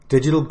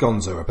Digital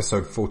Gonzo,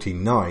 episode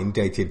 49,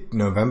 dated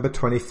November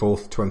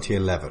 24th,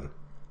 2011.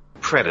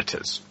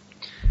 Predators.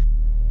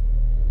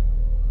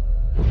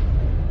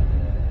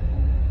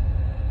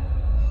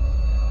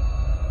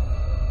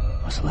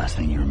 What's the last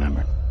thing you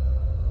remembered?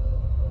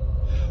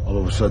 All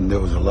of a sudden there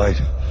was a light,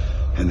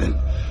 and then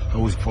I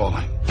was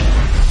falling.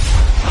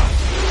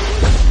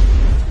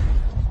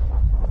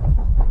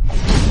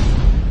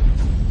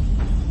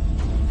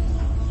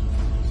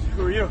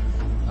 Who are you?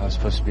 I was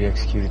supposed to be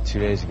executed 2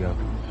 days ago.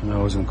 And I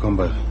was in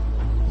combat.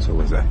 So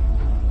was I.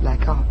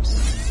 Black Ops.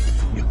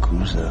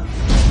 Yakuza.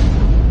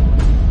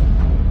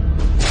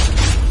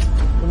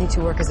 We need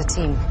to work as a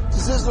team.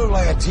 Does this look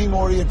like a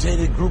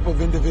team-orientated group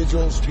of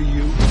individuals to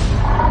you?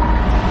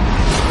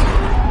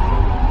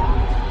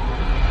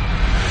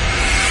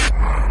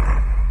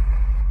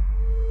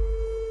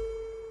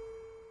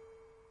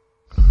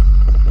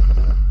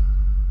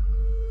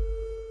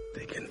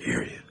 They can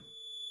hear you,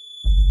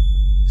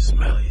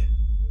 smell you,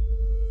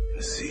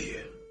 and see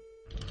you.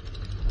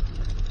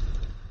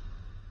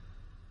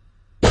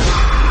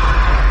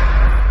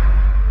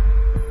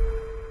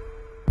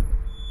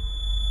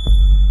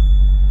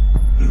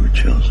 We were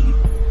chosen.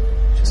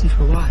 Chosen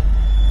for what?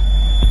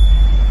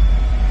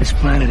 This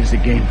planet is a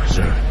game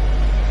preserve.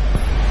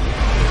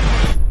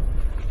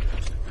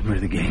 And we're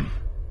the game.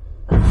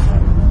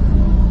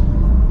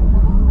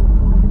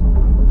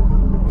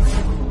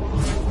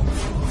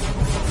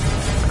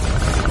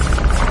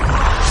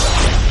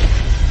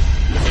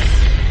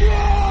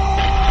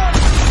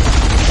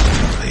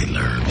 They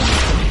learn.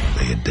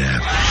 They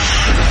adapt.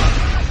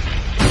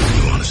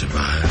 You want to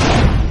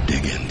survive?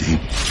 Dig in deep.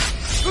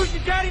 Who's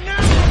your daddy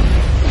now?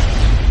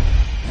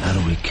 How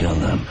do we kill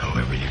them?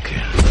 However you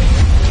can.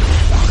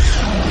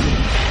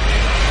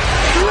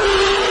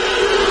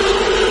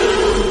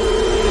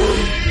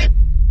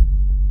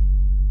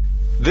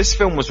 This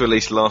film was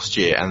released last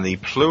year, and the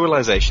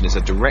pluralization is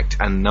a direct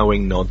and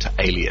knowing nod to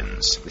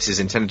Aliens. This is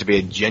intended to be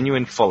a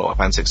genuine follow-up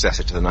and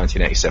successor to the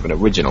 1987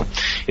 original.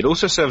 It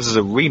also serves as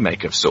a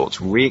remake of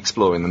sorts,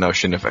 re-exploring the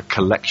notion of a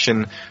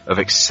collection of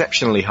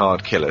exceptionally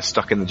hard killers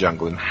stuck in the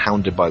jungle and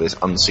hounded by this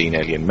unseen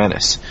alien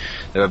menace.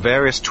 There are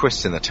various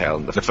twists in the tale,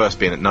 the first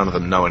being that none of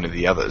them know any of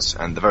the others,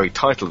 and the very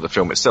title of the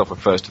film itself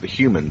refers to the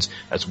humans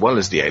as well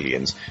as the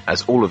aliens,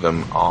 as all of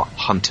them are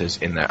hunters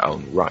in their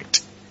own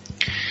right.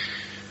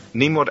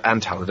 Nimrod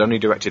Antal had only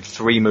directed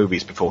 3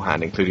 movies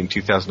beforehand, including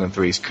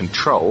 2003's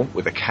Control,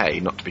 with a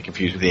K, not to be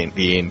confused with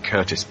the Ian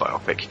Curtis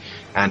biopic,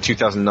 and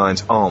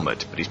 2009's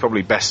Armoured, but he's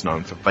probably best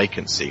known for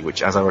Vacancy,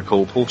 which, as I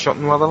recall, Paul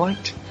Shotton rather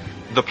liked.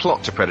 The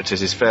plot to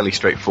Predators is fairly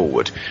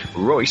straightforward.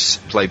 Royce,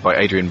 played by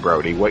Adrian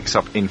Brody, wakes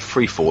up in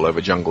freefall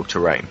over jungle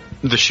terrain.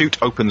 The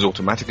chute opens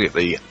automatically at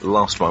the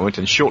last moment,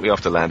 and shortly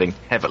after landing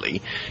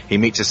heavily, he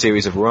meets a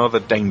series of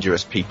rather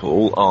dangerous people,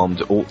 all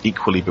armed, all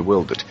equally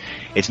bewildered.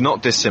 It's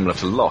not dissimilar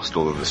to Lost,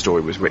 although the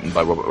story was written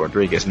by Robert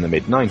Rodriguez in the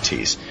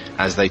mid-90s.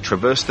 As they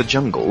traverse the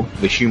jungle,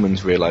 the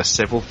humans realise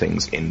several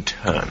things in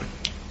turn.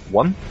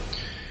 1.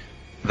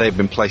 They've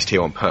been placed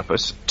here on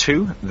purpose.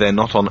 2. They're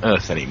not on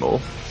Earth anymore.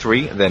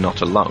 3. They're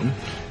not alone.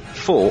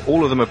 4.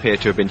 All of them appear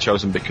to have been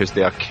chosen because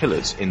they are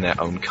killers in their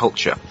own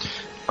culture.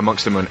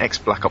 Amongst them are an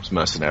ex-Black Ops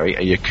mercenary, a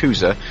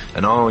Yakuza,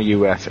 an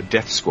RUF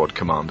Death Squad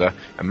commander,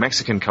 a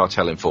Mexican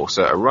cartel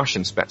enforcer, a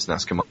Russian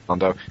Spetsnaz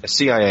commando, a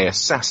CIA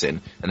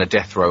assassin, and a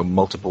death row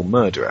multiple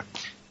murderer.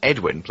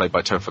 Edwin, played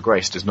by Topher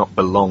Grace, does not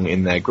belong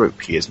in their group.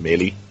 He is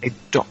merely a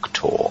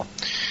doctor.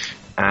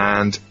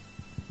 And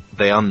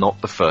they are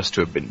not the first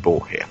to have been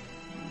born here.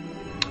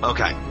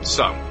 Okay,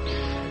 so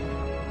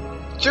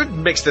should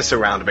mix this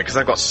around a bit because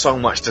I've got so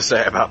much to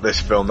say about this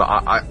film that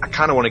I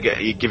kind of want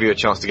to give you a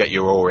chance to get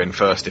your oar in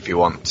first if you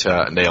want,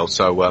 Neil.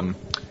 So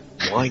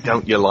why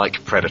don't you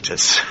like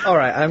Predators? All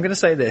right, I'm going to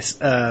say this.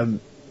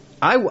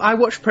 I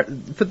watched for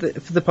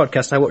the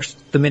podcast. I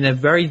watched them in a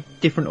very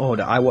different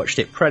order. I watched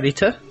it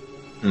Predator,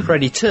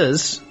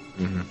 Predators,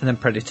 and then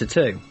Predator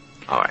 2.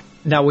 All right.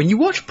 Now, when you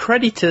watch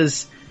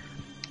Predators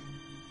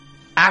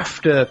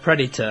after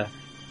Predator,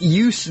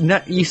 you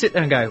sit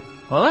there and go,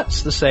 well,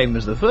 that's the same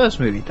as the first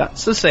movie.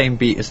 That's the same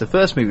beat as the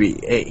first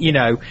movie. You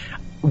know,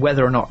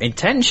 whether or not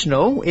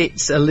intentional,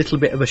 it's a little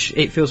bit of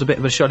it feels a bit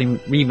of a shoddy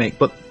remake.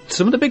 But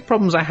some of the big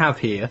problems I have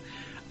here,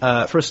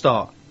 for a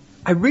start,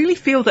 I really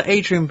feel that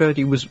Adrian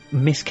Brody was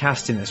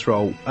miscast in this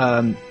role,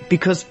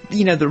 because,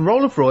 you know, the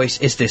role of Royce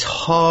is this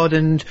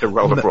hardened... The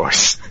role of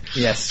Royce.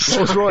 Yes,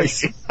 Rolls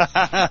Royce.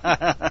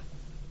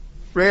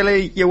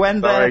 Really? You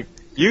went there? Sorry,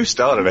 you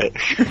started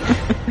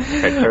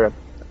it.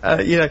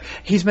 You know,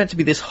 he's meant to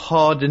be this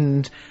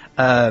hardened,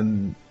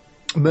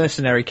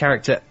 mercenary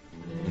character.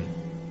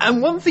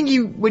 And one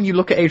thing when you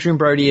look at Adrian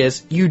Brody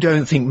is, you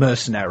don't think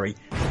mercenary.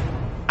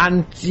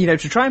 And, you know,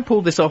 to try and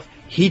pull this off,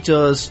 he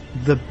does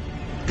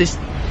this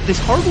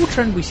horrible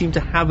trend we seem to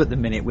have at the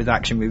minute with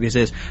action movies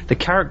is the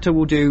character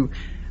will do,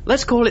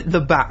 let's call it the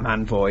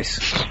Batman voice.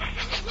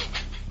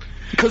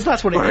 Because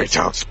that's what it is. He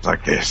talks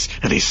like this,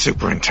 and he's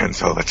super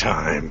intense all the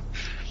time.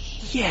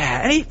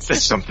 Yeah, and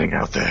There's something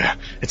out there.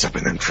 It's up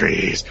in them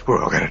trees. We're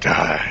all gonna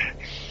die.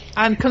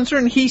 And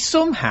considering he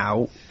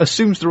somehow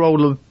assumes the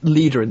role of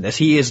leader in this,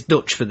 he is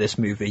Dutch for this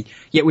movie,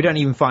 yet we don't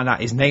even find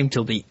out his name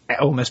till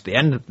almost the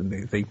end of the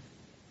movie.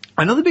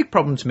 Another big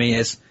problem to me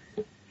is,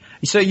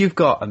 so you've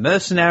got a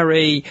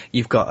mercenary,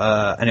 you've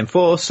got an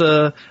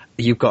enforcer,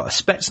 you've got a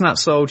Spetsnaz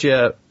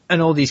soldier,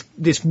 and all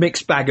this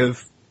mixed bag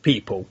of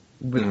people,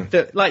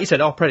 that, like you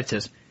said, are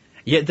predators.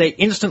 Yet they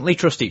instantly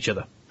trust each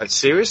other.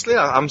 Seriously?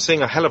 I'm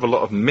seeing a hell of a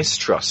lot of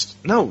mistrust.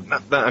 No,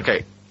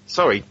 okay.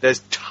 Sorry, there's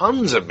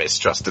tons of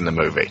mistrust in the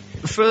movie.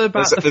 For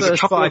about the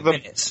first 5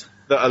 minutes.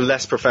 That are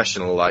less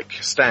professional, like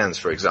Stans,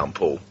 for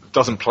example,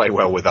 doesn't play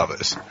well with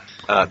others.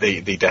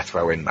 The death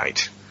row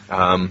inmate.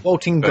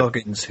 Walton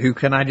Goggins, who,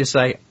 can I just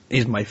say,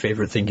 is my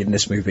favourite thing in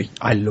this movie.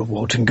 I love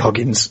Walton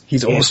Goggins.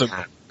 He's awesome.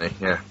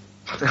 Yeah.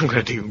 I'm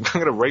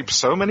gonna rape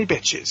so many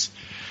bitches.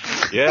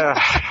 Yeah.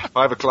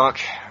 5 o'clock,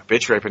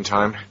 bitch raping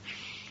time.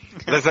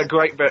 There's that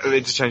great bit of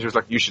interchange was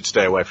like, you should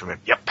stay away from him.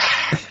 Yep.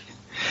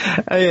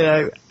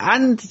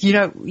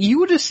 You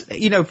would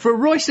have, for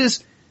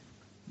Royce's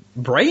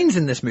brains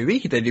in this movie,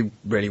 they do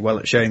really well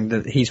at showing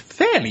that he's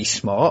fairly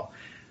smart.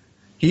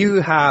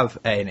 You have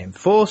an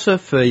enforcer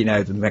for,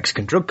 the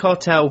Mexican drug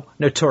cartel,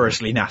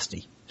 notoriously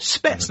nasty.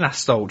 Spetsnaz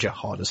soldier,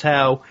 hard as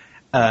hell.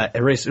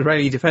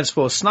 Israeli Defense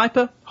Force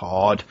sniper,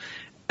 hard.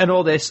 And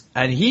all this,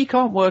 and he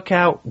can't work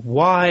out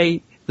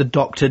why the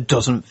Doctor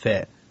doesn't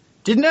fit.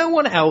 Did no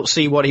one else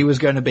see what he was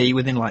going to be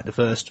within, the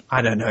first,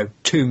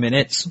 2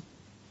 minutes?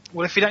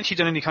 Well, if he'd actually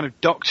done any kind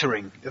of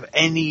doctoring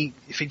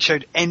if he'd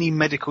showed any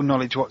medical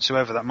knowledge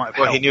whatsoever, that might have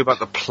helped. Well, he knew about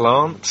the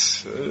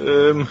plants.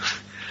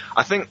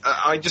 I think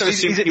I just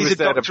assumed he was he's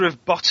a doctor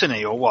of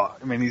botany or what?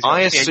 I mean, he's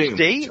got a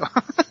PhD?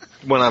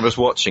 When I was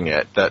watching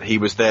it, that he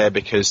was there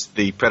because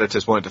the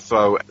Predators wanted to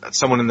throw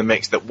someone in the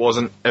mix that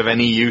wasn't of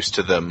any use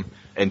to them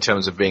in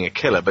terms of being a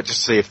killer, but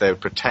just see if they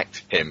would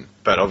protect him.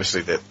 But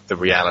obviously the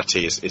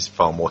reality is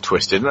far more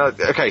twisted.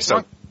 Okay,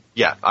 so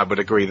yeah, I would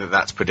agree that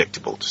that's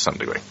predictable to some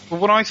degree. Well,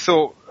 what I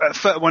thought at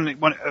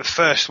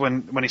first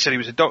when he said he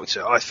was a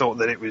doctor, I thought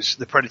that it was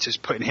the Predators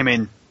putting him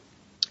in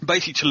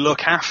basically to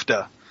look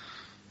after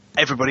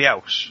everybody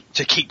else,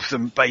 to keep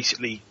them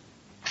basically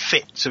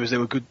fit so as they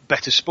were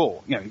better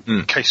sport,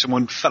 in case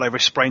someone fell over,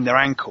 sprained their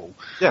ankle.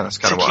 Yeah, that's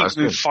kind of what I was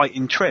doing. To keep them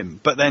fighting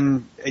trim. But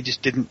then it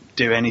just didn't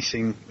do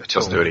anything at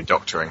all. Doesn't do any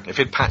doctoring. If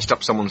he'd patched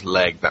up someone's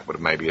leg, that would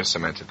have maybe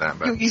cemented that.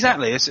 But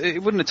exactly.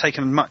 It wouldn't have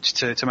taken much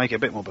to make it a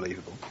bit more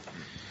believable.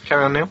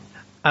 Carry on,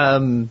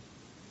 Neil.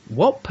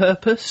 What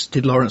purpose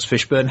did Lawrence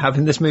Fishburne have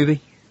in this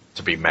movie?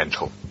 To be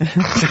mental.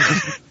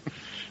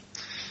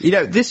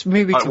 This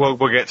movie... we'll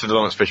get to the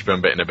Lawrence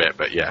Fishburne bit in a bit,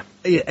 but yeah.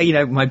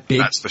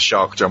 That's the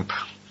shark jump.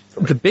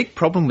 The big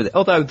problem with it,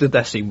 although the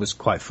death scene was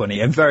quite funny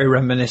and very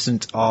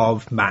reminiscent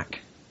of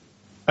Mac,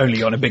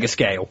 only on a bigger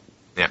scale.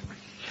 Yeah.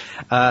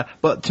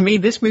 But to me,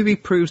 this movie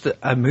proves that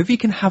a movie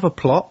can have a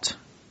plot,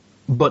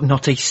 but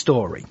not a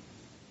story.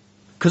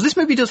 Because this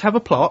movie does have a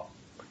plot.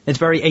 It's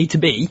very A to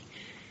B,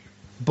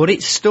 but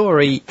its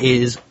story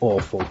is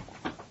awful.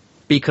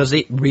 Because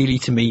it really,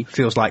 to me,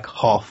 feels like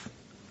half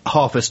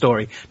a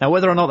story. Now,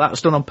 whether or not that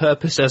was done on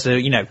purpose as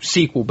a,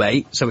 sequel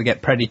bait, so we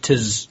get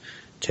Predators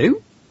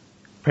 2?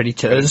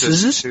 Predators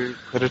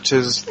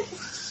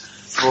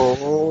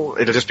 4.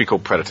 It'll just be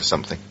called Predator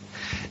something.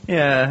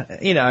 Yeah,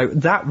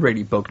 that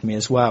really bugged me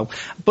as well.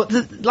 But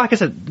like I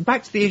said,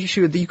 back to the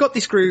issue that you've got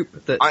this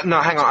group that... No,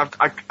 hang on.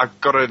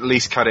 I've got to at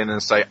least cut in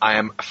and say I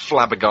am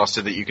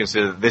flabbergasted that you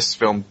consider that this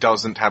film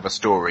doesn't have a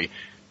story.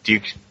 Do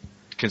you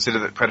consider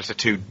that Predator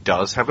 2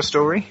 does have a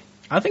story?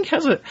 I think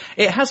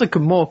it has a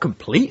more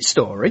complete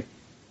story.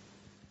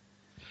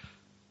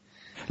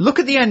 Look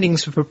at the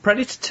endings for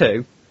Predator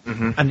 2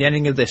 and the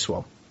ending of this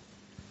one.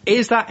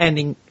 Is that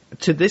ending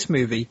to this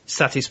movie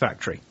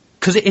satisfactory?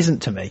 Because it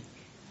isn't to me.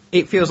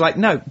 It feels like,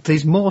 no,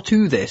 there's more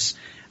to this.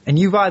 And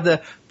you've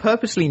either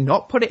purposely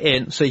not put it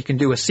in so you can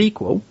do a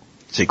sequel.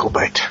 Sequel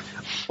bait.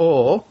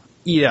 Or,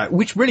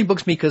 which really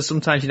bugs me because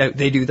sometimes,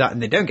 they do that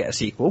and they don't get a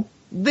sequel.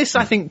 This,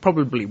 I think,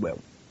 probably will.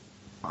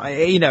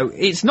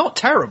 It's not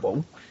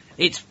terrible.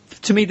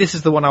 To me, this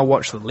is the one I'll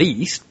watch the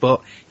least,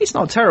 but it's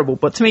not terrible.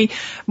 But to me,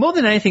 more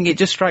than anything, it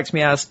just strikes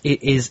me as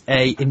it is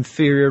a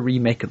inferior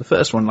remake of the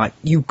first one. Like,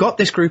 you've got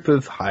this group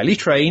of highly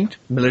trained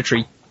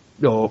military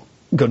or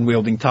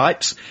gun-wielding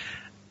types.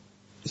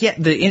 Yeah,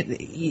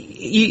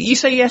 you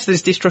say yes,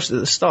 there's distrust at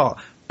the start,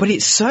 but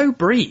it's so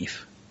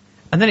brief.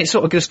 And then it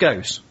sort of just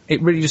goes.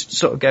 It really just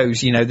sort of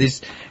goes,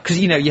 because,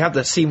 you have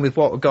that scene with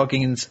Walter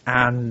Goggins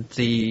and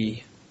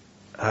the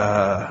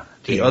other...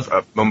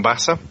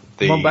 Mombasa?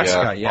 The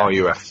Mombasa, yeah.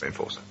 RUF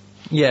enforcer.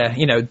 Yeah,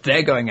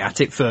 they're going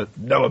at it for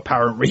no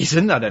apparent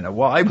reason. I don't know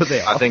why, but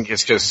they are. I think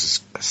it's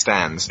because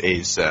Stans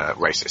is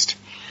racist.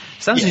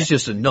 Stans is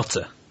just a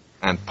nutter.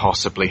 And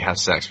possibly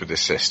has sex with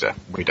his sister.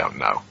 We don't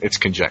know. It's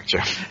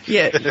conjecture.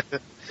 Yeah,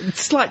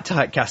 slight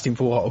typecasting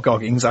for Walter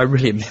Goggins, I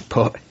really admit,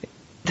 but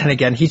then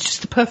again, he's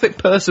just the perfect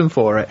person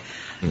for it.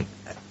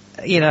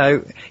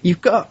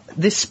 You've got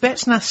this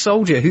Spetsnaz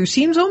soldier who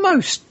seems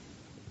almost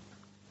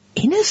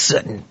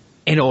innocent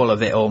in all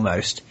of it,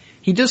 almost.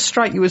 He does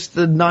strike you as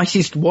the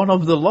nicest one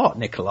of the lot,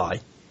 Nikolai.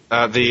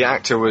 The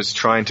actor was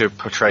trying to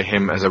portray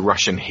him as a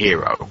Russian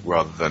hero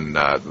rather than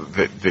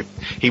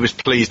he was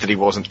pleased that he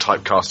wasn't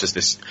typecast as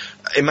this.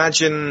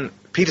 Imagine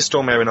Peter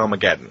Stormare in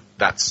Armageddon.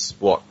 That's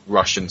what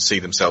Russians see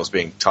themselves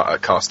being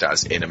cast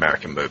as in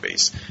American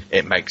movies.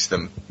 It makes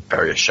them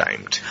very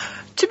ashamed.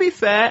 To be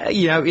fair,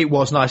 it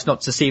was nice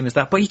not to see him as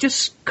that, but he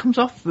just comes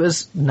off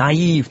as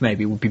naive.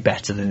 Maybe would be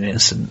better than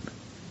innocent.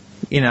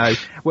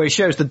 Where he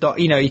shows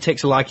he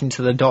takes a liking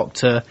to the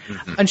Doctor,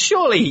 and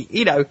surely,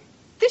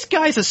 this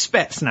guy's a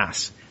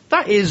Spetsnaz.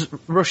 That is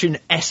Russian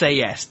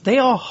SAS. They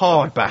are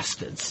hard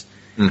bastards.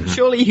 Mm-hmm.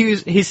 Surely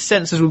his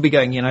senses will be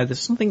going, there's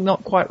something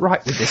not quite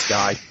right with this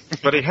guy.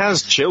 But he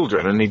has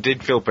children, and he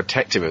did feel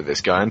protective of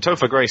this guy, and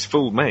Topher Grace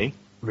fooled me.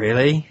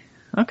 Really?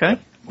 Okay.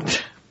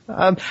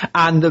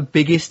 And the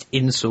biggest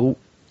insult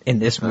in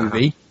this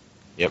movie,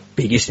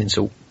 biggest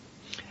insult,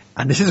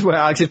 and this is where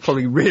Alex is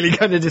probably really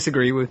going to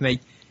disagree with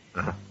me,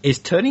 is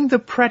turning the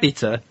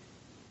Predator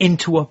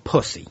into a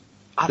pussy.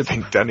 I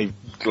think Danny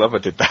Glover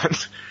did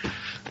that.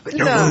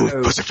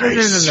 No.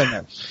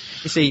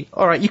 You see,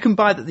 alright, you can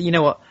buy that, you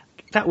know what,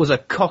 that was a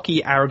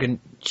cocky,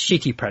 arrogant,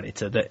 shitty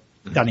Predator that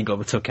Danny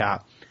Glover took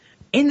out.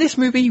 In this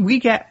movie, we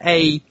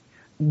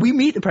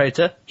meet the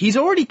Predator, he's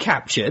already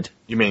captured.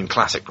 You mean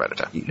classic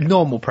Predator?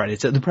 Normal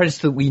Predator, the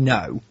Predator that we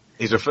know.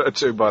 He's referred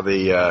to by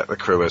the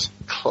crew as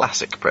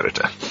classic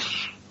Predator.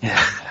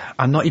 Yeah,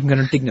 I'm not even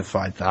going to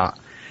dignify that.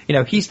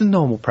 He's the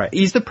normal Predator,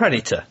 he's the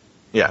Predator.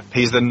 Yeah,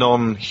 he's the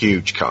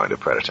non-huge kind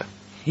of Predator.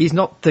 He's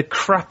not the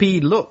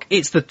crappy look.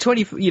 It's the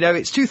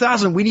it's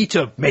 2000. We need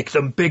to make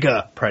them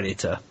bigger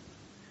Predator.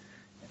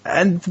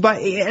 And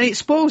it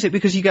spoils it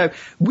because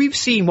we've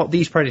seen what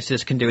these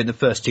Predators can do in the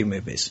first two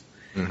movies.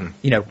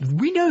 Mm-hmm.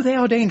 We know they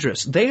are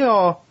dangerous. They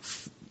are,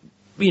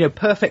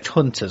 perfect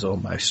hunters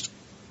almost.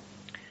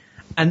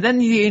 And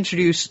then you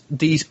introduce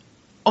these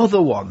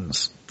other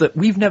ones that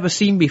we've never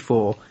seen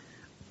before.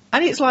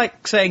 And it's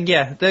like saying,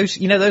 those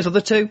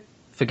other two,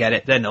 forget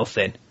it, they're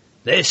nothing.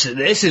 This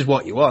is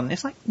what you want.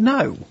 It's like,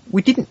 no,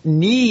 we didn't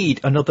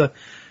need another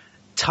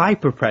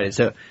type of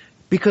Predator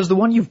because the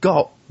one you've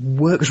got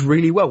works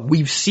really well.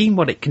 We've seen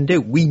what it can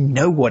do. We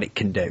know what it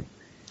can do.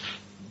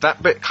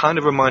 That bit kind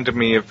of reminded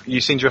me of,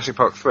 you seen Jurassic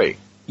Park 3?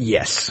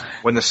 Yes.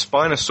 When the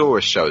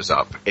Spinosaurus shows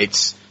up,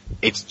 it's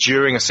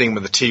during a scene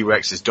where the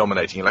T-Rex is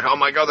dominating. You're like, oh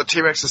my god, the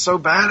T-Rex is so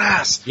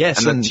badass. Yes.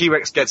 And then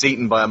T-Rex gets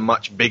eaten by a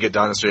much bigger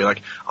dinosaur. You're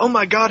like, oh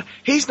my god,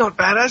 he's not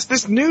badass.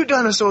 This new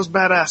dinosaur's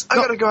badass. I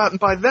gotta go out and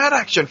buy that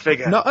action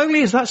figure. Not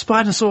only is that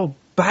Spinosaur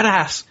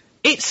badass,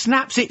 it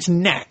snaps its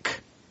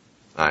neck.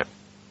 Right.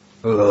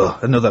 Ugh,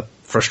 another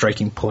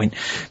frustrating point.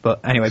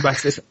 But anyway, back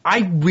to this. I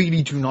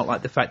really do not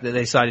like the fact that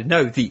they decided,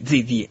 no,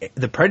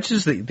 the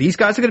Predators that these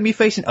guys are going to be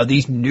facing are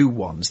these new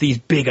ones, these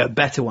bigger,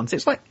 better ones.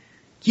 It's like,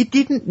 you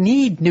didn't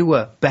need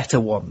newer, better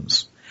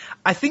ones.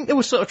 I think they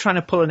were sort of trying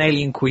to pull an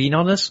Alien Queen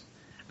on us,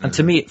 and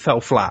to me it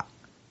fell flat.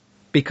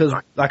 Because,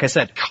 like I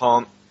said... I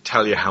can't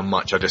tell you how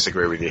much I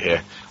disagree with you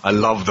here. I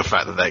love the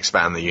fact that they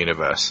expand the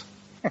universe.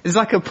 It's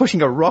like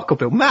pushing a rock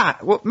uphill. Matt,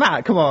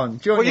 come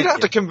on. Well, you don't have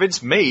to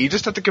convince me, you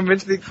just have to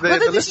convince the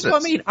listeners. This is what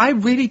I mean. I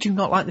really do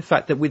not like the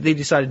fact that they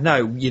decided,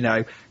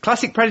 no,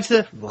 classic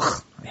Predator,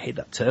 ugh, I hate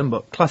that term,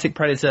 but classic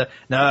Predator,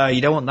 no,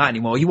 you don't want that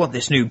anymore. You want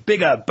this new,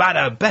 bigger,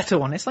 badder, better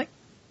one. It's like,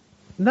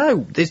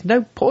 no, there's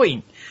no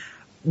point.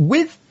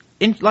 Like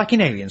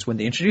in Aliens, when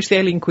they introduce the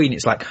Alien Queen,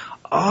 it's like,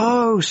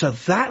 oh, so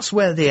that's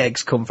where the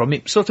eggs come from.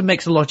 It sort of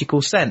makes a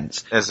logical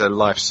sense. There's a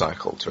life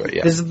cycle to it,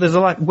 yeah. There's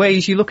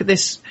ways you look at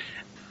this.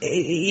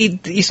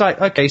 It's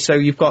like, okay, so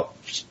you've got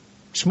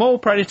small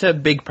Predator,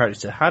 big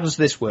Predator. How does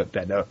this work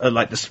then? Are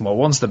like the small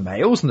ones the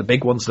males and the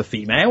big ones the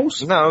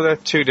females? No, they're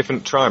two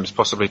different tribes,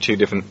 possibly two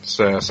different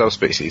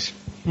subspecies.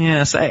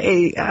 Yeah, so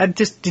I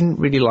just didn't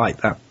really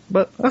like that.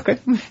 But, okay.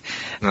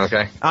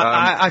 Okay.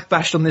 I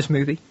bashed on this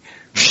movie.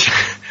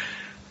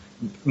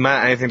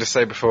 Matt, anything to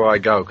say before I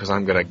go? Because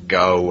I'm going to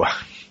go.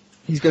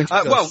 He's going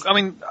to well, I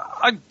mean,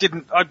 I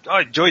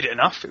enjoyed it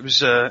enough. It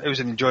was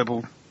an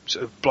enjoyable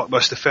sort of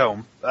blockbuster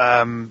film.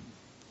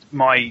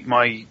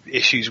 My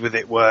issues with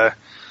it were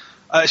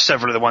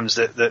several of the ones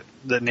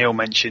that Neil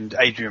mentioned.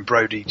 Adrian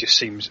Brody just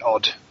seems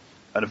odd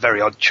and a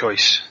very odd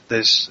choice.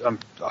 There's I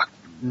have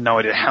no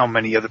idea how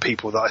many other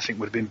people that I think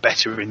would have been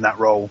better in that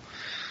role,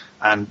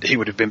 and he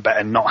would have been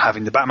better not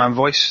having the Batman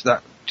voice.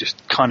 That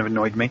just kind of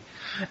annoyed me.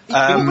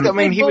 I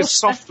mean, he was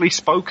softly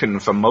spoken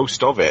for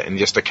most of it, and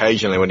just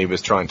occasionally when he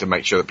was trying to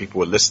make sure that people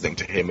were listening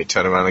to him, he'd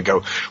turn around and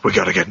go, "We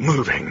got to get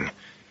moving."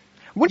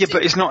 But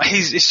it's not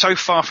his. It's so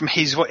far from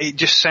his. It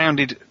just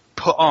sounded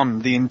put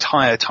on the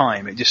entire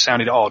time. It just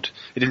sounded odd.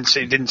 It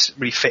didn't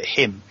really fit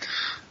him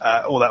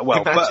all that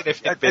well. Imagine if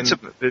he'd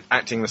been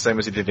acting the same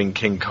as he did in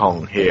King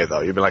Kong here,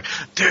 though. You'd be like,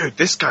 dude,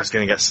 this guy's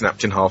going to get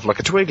snapped in half like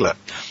a twiglet.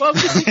 Well,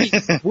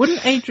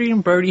 wouldn't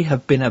Adrian Brody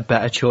have been a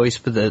better choice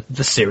for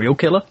the serial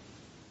killer?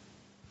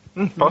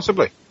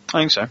 Possibly. I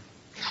think so.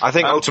 I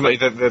think ultimately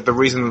the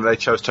reason that they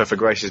chose Topher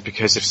Grace is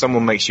because if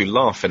someone makes you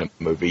laugh in a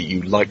movie,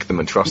 you like them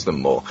and trust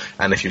them more.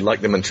 And if you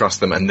like them and trust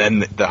them and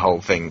then the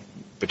whole thing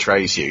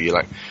betrays you, you're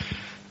like,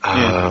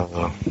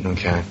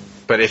 okay.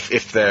 But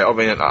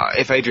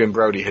if Adrian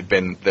Brody had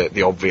been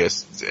the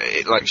obvious,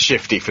 like,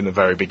 shifty from the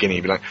very beginning,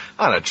 you'd be like,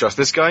 I don't trust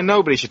this guy,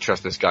 nobody should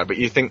trust this guy. But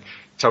you think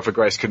Topher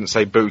Grace couldn't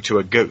say boo to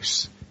a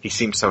goose. He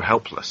seems so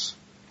helpless.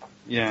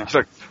 Yeah. He's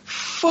like,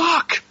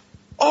 fuck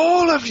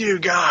all of you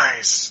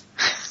guys!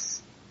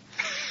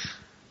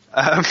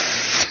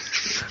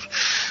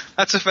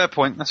 That's a fair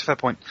point.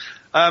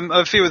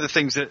 A few of the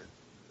things that...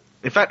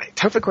 In fact,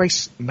 Topher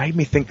Grace made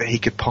me think that he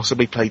could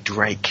possibly play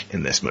Drake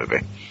in this movie.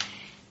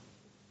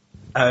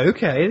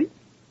 Okay.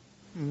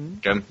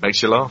 Again,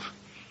 makes you laugh.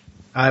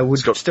 I would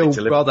still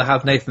rather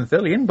have Nathan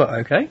Fillion,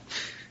 but okay.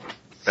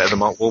 Better than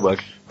Mark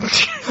Wahlberg.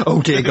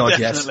 Oh dear God,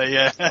 yes. Definitely,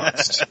 yeah.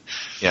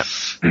 Yeah.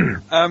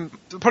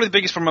 Probably the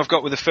biggest problem I've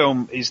got with the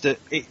film is that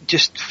it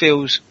just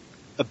feels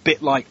a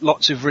bit like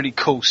lots of really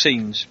cool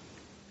scenes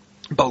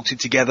bolted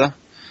together.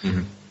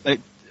 Mm-hmm. It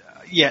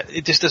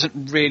just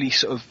doesn't really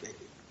sort of...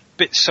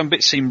 Some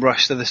bits seem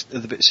rushed, other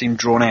bits seem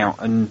drawn out,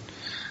 and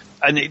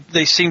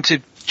they seem to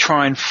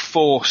try and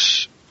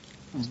force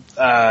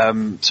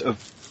sort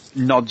of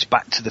nods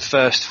back to the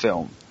first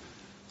film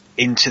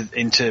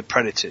into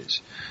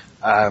Predators.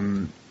 I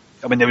mean,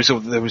 there was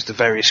the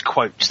various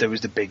quotes. There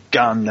was the big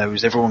gun. There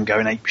was everyone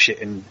going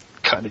apeshit and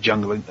cutting the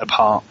jungle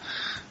apart.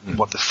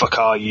 What the fuck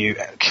are you?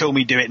 Kill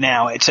me, do it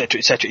now, etc.,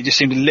 etc. It just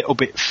seemed a little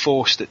bit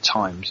forced at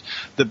times.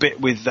 The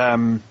bit with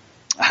Hanzo,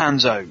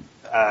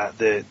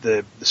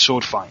 the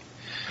sword fight,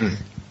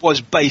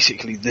 was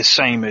basically the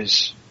same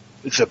as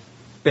the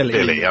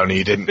Billy, only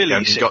he didn't.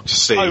 Billy you got to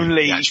see.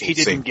 Only the actual he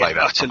didn't scene get played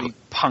out. utterly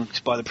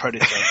punked by the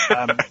Predator.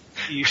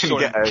 You saw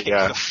him kick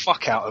the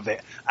fuck out of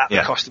it at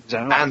the cost of his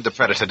own life. And the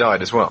Predator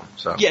died as well.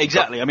 So yeah,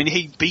 exactly. I mean,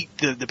 he beat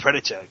the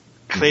Predator.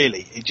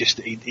 Clearly,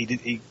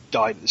 he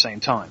died at the same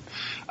time.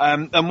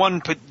 And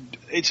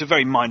it's a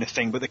very minor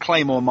thing, but the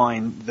Claymore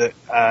mine that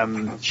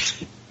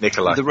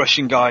Nikolai, the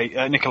Russian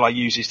guy Nikolai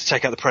uses to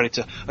take out the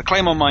Predator. A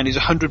Claymore mine is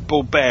 100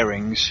 ball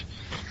bearings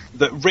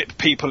that rip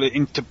people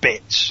into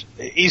bits.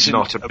 It isn't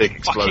not a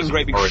big fucking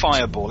great big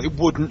fireball. It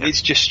wouldn't.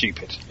 It's just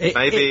stupid.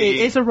 It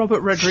is a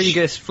Robert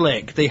Rodriguez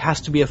flick. There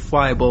has to be a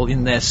fireball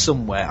in there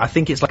somewhere. I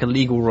think it's like a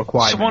legal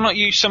requirement. So why not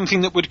use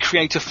something that would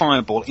create a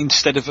fireball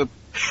instead of a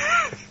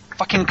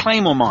fucking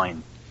Claymore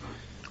mine?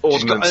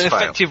 It's got an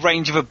effective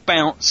range of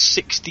about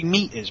 60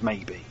 meters,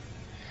 maybe.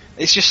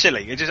 It's just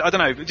silly. I don't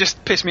know. It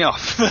just pissed me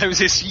off. There was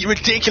this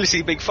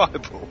ridiculously big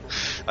fireball.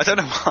 I don't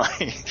know why.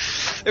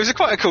 It was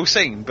quite a cool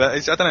scene,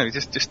 but I don't know. It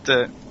just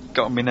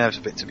got on my nerves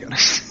a bit, to be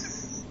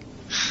honest.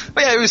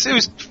 But yeah, it was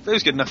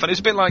good enough, and it was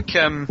a bit like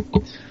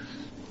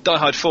Die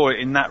Hard 4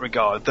 in that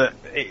regard. That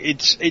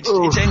it's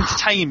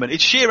entertainment.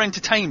 It's sheer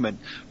entertainment,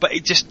 but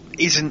it just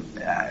isn't.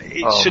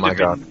 It should have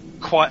been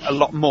quite a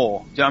lot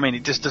more. Do you know what I mean?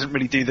 It just doesn't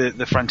really do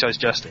the franchise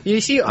justice. You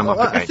see,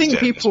 I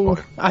think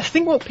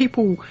what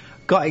people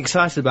got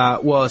excited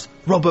about was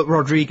Robert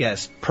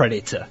Rodriguez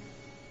Predator,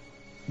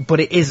 but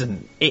it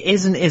isn't. It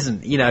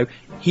isn't. You know,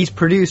 he's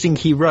producing,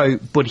 he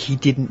wrote, but he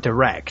didn't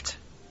direct.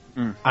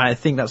 And I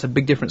think that's a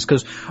big difference,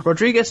 because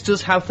Rodriguez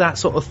does have that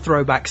sort of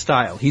throwback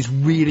style. He's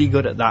really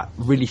good at that,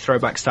 really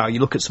throwback style. You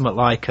look at something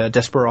like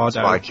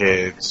Desperado. Spy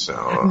Kids.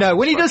 No,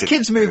 when he does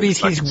kids movies,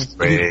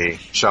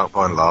 Shark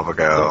Boy and Lava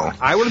Girl.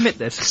 I will admit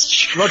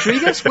this.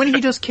 Rodriguez, when he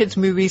does kids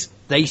movies,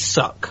 they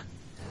suck.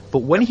 But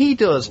when he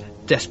does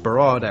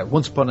Desperado,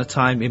 Once Upon a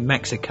Time in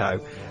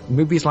Mexico,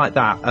 movies like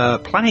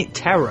that, Planet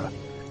Terror,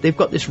 they've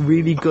got this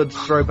really good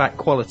throwback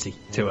quality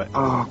to it.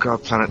 Oh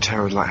god, Planet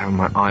Terror is like having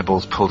my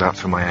eyeballs pulled out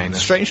from my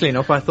anus. Strangely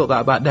enough, I thought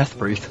that about Death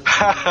Breath.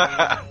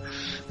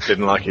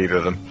 Didn't like either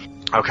of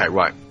them. Okay,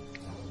 right.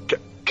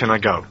 Can I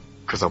go?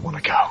 Because I want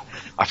to go.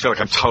 I feel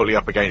like I'm totally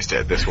up against it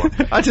at this one.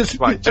 I just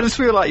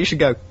feel like you should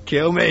go,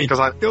 kill me. Because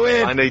I do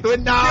it. I need do it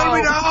now. Kill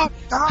me now.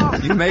 No.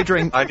 You may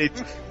drink. I need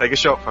to take a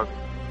shot, folks.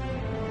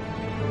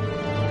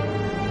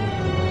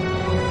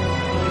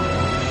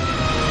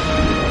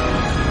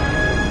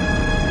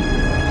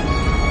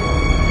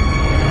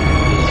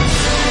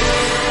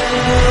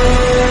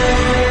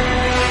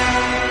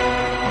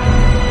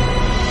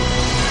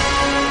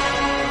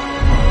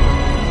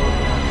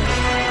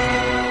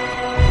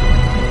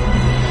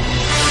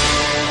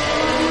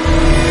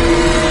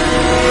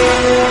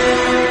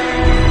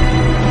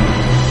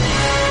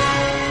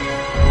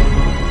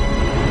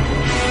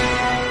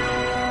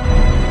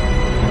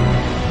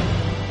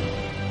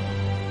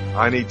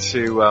 I need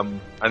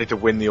to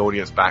win the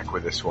audience back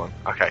with this one.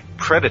 Okay,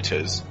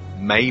 Predators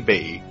may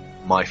be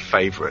my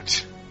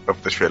favourite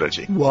of the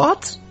trilogy.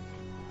 What?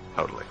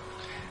 Totally.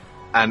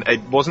 And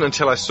it wasn't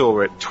until I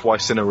saw it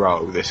twice in a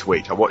row this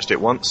week. I watched it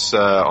once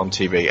on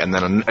TV and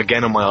then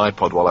again on my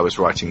iPod while I was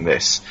writing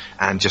this,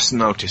 and just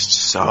noticed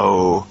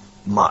so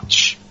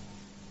much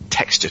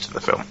texture to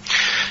the film.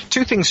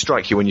 Two things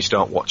strike you when you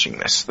start watching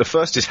this. The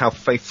first is how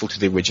faithful to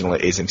the original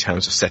it is in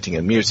terms of setting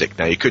and music.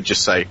 Now, you could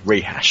just say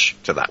rehash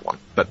to that one,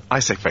 but I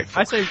say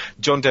faithful.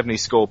 John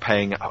Debney's score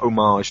paying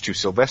homage to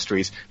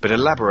Silvestri's, but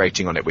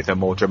elaborating on it with a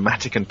more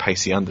dramatic and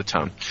pacey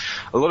undertone.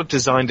 A lot of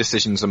design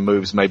decisions and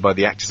moves made by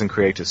the actors and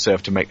creators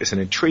serve to make this an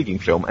intriguing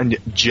film and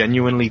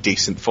genuinely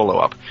decent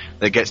follow-up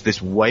that gets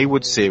this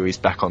wayward series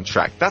back on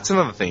track. That's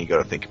another thing you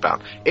got to think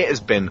about. It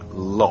has been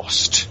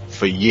lost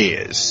for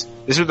years.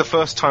 This was the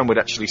first time we'd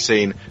actually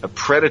seen a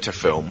Predator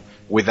film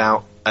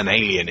without an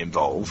alien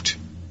involved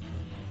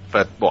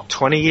for,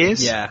 20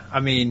 years? Yeah,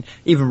 I mean,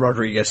 even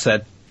Rodriguez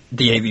said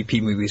the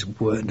AVP movies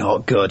were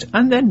not good,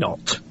 and they're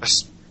not.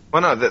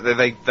 Well, no,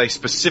 they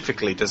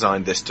specifically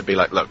designed this to be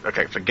like, look,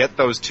 okay, forget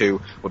those two,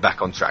 we're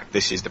back on track.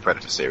 This is the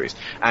Predator series.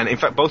 And in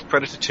fact, both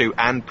Predator 2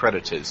 and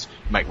Predators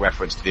make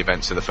reference to the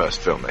events of the first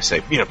film. They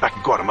say, back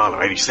in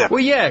Guatemala, 87. Well,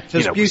 yeah,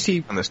 because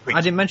Busey,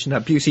 I didn't mention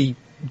that, Busey,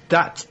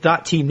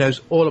 that team knows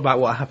all about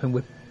what happened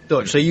with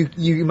Dutch. So you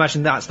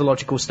imagine that's the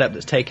logical step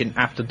that's taken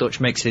after Dutch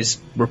makes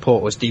his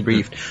report was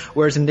debriefed.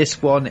 Whereas in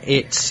this one,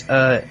 it's,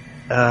 I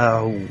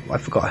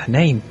forgot her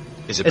name.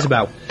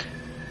 Isabel.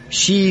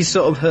 She's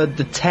sort of heard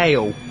the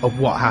tale of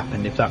what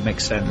happened, if that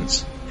makes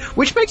sense.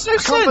 Which makes no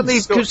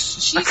sense,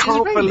 because I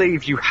can't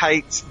believe you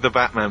hate the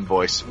Batman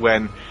voice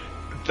when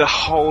the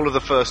whole of the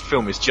first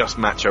film is just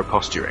macho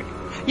posturing.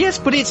 Yes,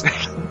 but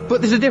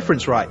but there's a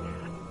difference, right?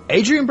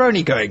 Adrian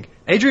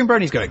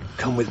Brony's going,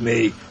 come with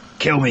me,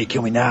 kill me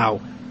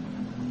now.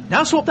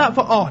 Now swap that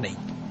for Arnie.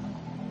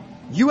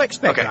 You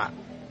expect that.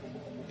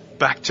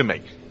 Back to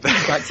me.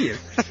 Back to you.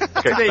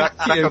 Okay, back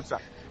on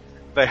track.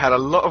 They had a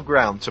lot of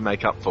ground to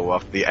make up for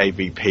after the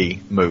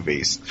AVP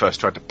movies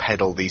first tried to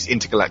peddle these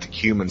intergalactic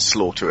human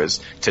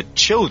slaughterers to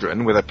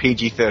children with a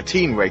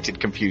PG-13 rated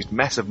confused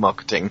mess of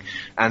marketing,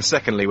 and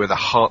secondly with a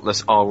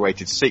heartless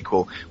R-rated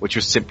sequel, which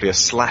was simply a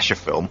slasher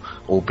film,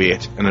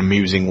 albeit an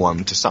amusing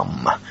one to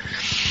some.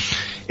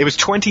 It was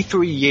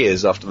 23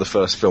 years after the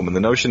first film, and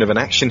the notion of an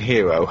action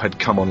hero had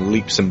come on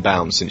leaps and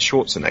bounds since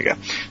Schwarzenegger.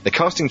 The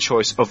casting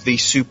choice of the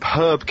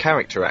superb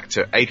character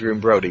actor Adrian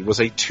Brody was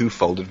a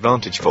twofold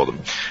advantage for them.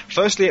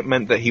 Firstly, it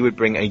meant that he would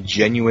bring a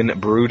genuine,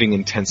 brooding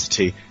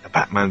intensity, a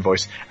Batman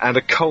voice, and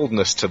a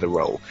coldness to the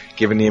role,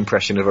 giving the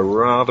impression of a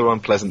rather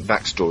unpleasant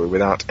backstory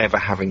without ever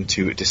having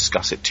to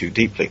discuss it too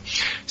deeply.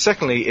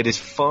 Secondly, it is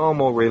far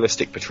more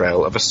realistic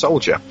portrayal of a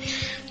soldier.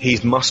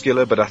 He's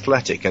muscular but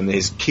athletic, and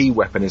his key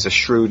weapon is a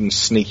shrewd and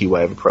sneaky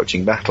way of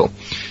approaching battle.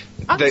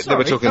 They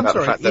were talking about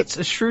the fact that it's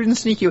a shrewd and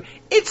sneaky.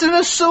 It's an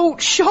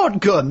assault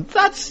shotgun.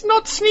 That's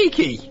not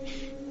sneaky.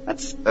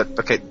 That's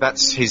okay.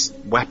 That's his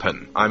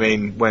weapon. I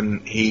mean,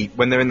 when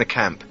they're in the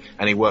camp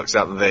and he works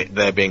out that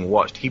they're being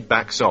watched, he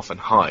backs off and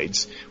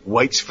hides,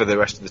 waits for the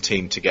rest of the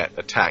team to get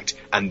attacked,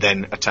 and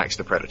then attacks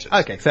the Predators.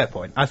 Okay, fair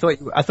point. I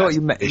thought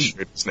you meant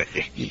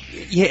sneaky.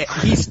 Yeah,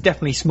 he's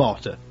definitely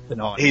smarter than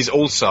Arnie. He's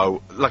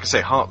also, like I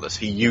say, heartless.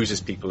 He uses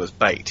people as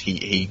bait.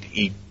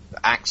 He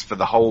acts for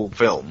the whole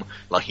film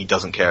like he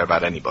doesn't care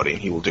about anybody,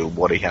 and he will do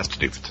what he has to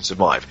do to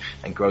survive,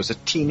 and grows a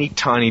teeny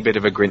tiny bit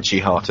of a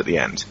grinchy heart at the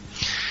end.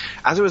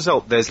 As a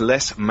result, there's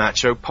less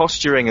macho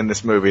posturing in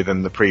this movie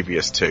than the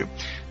previous two.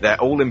 They're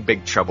all in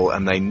big trouble,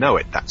 and they know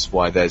it. That's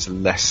why there's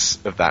less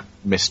of that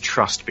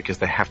mistrust, because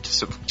they have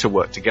to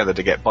work together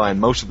to get by, and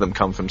most of them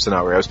come from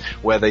scenarios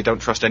where they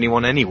don't trust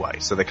anyone anyway,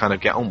 so they kind of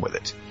get on with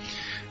it.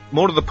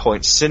 More to the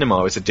point,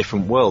 cinema is a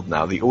different world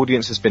now. The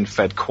audience has been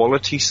fed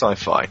quality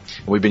sci-fi,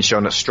 and we've been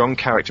shown that strong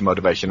character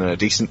motivation and a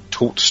decent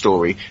taut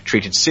story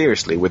treated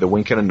seriously with a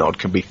wink and a nod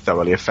can be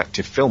thoroughly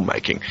effective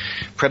filmmaking.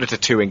 Predator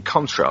 2, in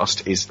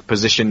contrast, is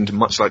positioned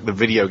much like the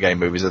video game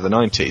movies of the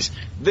 90s.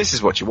 This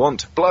is what you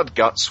want: blood,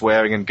 guts,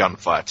 swearing, and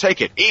gunfire.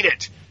 Take it, eat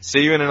it! See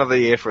you in another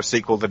year for a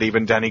sequel that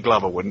even Danny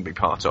Glover wouldn't be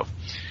part of.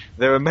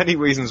 There are many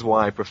reasons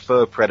why I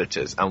prefer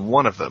Predators, and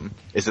one of them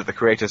is that the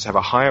creators have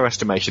a higher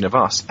estimation of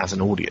us as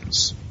an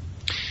audience.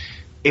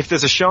 If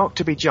there's a shark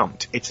to be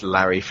jumped, it's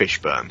Larry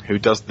Fishburne, who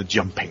does the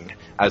jumping,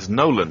 as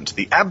Noland,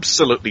 the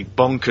absolutely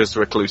bonkers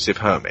reclusive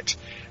hermit.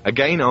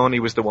 Again,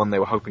 Arnie was the one they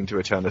were hoping to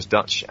return as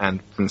Dutch,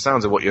 and from the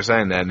sounds of what you're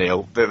saying there,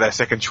 Neil, their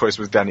second choice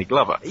was Danny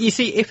Glover. You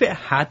see, if it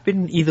had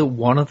been either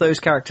one of those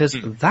characters,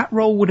 that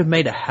role would have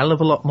made a hell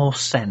of a lot more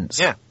sense.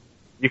 Yeah.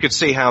 You could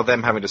see how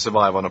them having to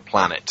survive on a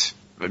planet,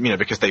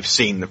 because they've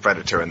seen the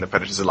Predator, and the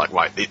Predators are like,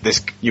 right,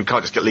 you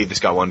can't just leave this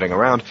guy wandering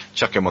around,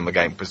 chuck him on the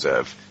game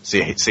preserve,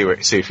 see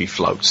if he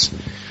floats.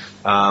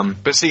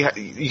 But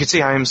you can see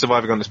how him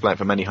surviving on this planet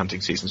for many hunting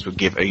seasons would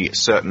give a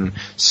certain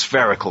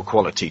spherical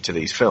quality to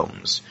these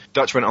films.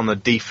 Dutch went on the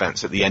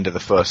defense at the end of the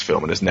first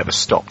film and has never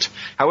stopped.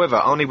 However,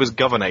 Arnie was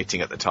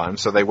governating at the time,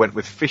 so they went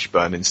with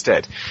Fishburne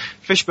instead.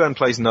 Fishburne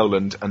plays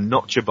Noland a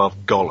notch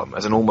above Gollum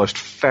as an almost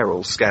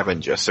feral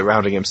scavenger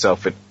surrounding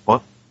himself in...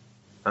 What?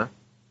 Huh?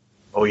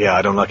 Oh yeah,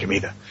 I don't like him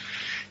either.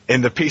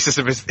 In the pieces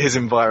of his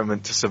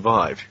environment to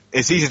survive.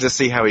 It's easy to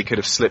see how he could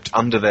have slipped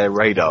under their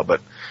radar,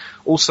 but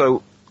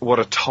also what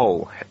a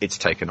toll it's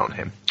taken on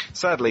him.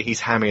 Sadly,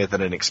 he's hammier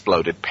than an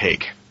exploded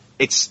pig.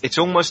 it's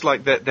almost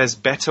like that there's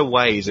better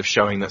ways of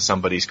showing that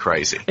somebody's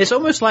crazy. It's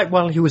almost like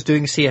while he was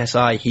doing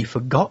CSI, he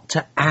forgot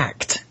to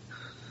act.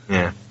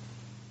 Yeah.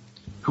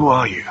 Who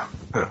are you?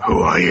 Who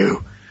are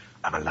you?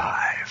 I'm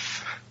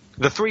alive.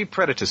 The three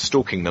predators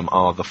stalking them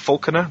are the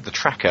Falconer, the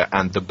Tracker,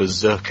 and the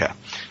Berserker,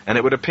 and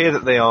it would appear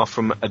that they are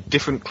from a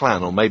different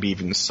clan or maybe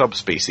even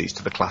subspecies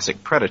to the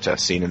classic Predator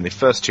seen in the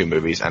first two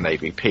movies and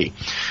AVP.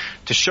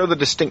 To show the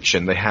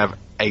distinction, they have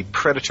a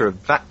predator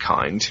of that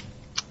kind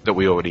that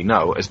we already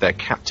know as their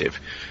captive,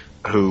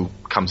 who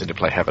comes into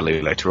play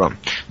heavily later on.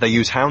 They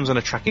use hounds and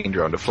a tracking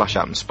drone to flush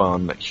out and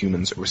spawn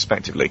humans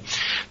respectively.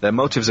 Their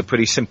motives are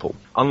pretty simple.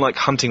 Unlike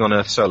hunting on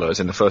Earth solo as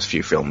in the first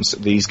few films,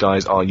 these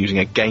guys are using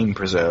a game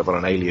preserve on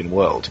an alien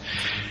world.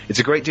 It's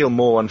a great deal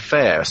more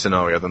unfair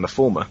scenario than the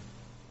former,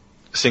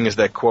 seeing as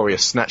their quarry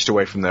is snatched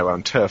away from their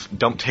own turf,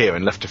 dumped here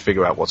and left to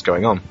figure out what's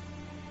going on.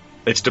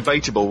 It's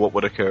debatable what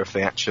would occur if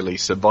they actually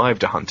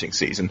survived a hunting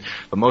season,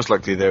 but most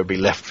likely they would be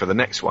left for the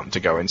next one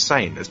to go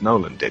insane, as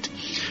Nolan did.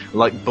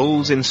 Like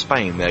bulls in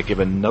Spain, they are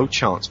given no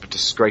chance but to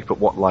scrape at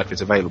what life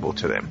is available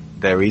to them.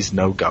 There is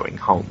no going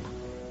home.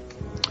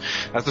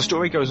 As the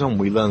story goes on,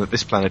 we learn that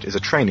this planet is a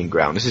training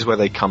ground. This is where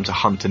they come to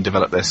hunt and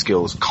develop their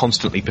skills,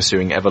 constantly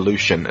pursuing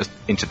evolution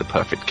into the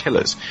perfect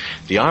killers.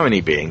 The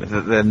irony being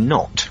that they're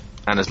not.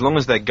 And as long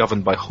as they're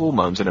governed by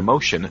hormones and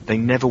emotion, they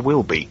never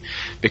will be.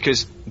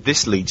 Because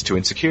this leads to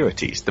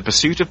insecurities. The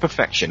pursuit of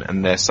perfection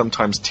and their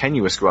sometimes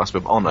tenuous grasp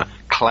of honor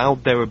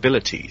cloud their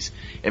abilities.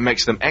 It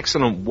makes them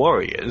excellent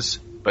warriors,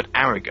 but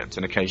arrogant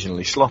and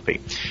occasionally sloppy.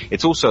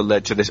 It's also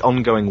led to this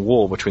ongoing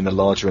war between the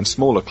larger and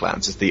smaller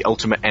clans as the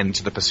ultimate end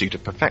to the pursuit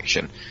of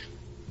perfection.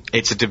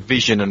 It's a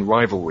division and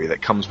rivalry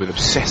that comes with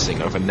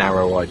obsessing over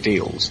narrow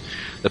ideals.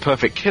 The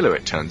perfect killer,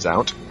 it turns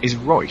out, is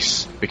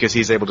Royce, because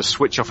he's able to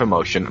switch off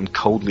emotion and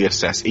coldly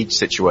assess each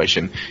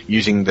situation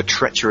using the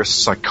treacherous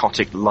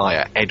psychotic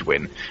liar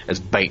Edwin as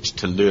bait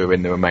to lure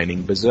in the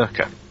remaining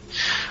berserker.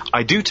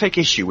 I do take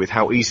issue with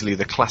how easily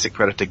the classic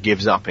Predator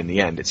gives up in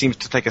the end. It seems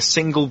to take a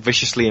single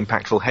viciously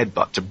impactful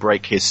headbutt to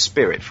break his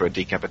spirit for a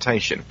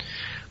decapitation.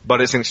 But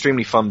it's an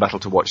extremely fun battle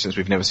to watch since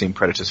we've never seen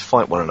Predators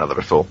fight one another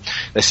before.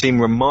 They seem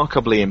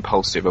remarkably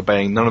impulsive,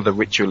 obeying none of the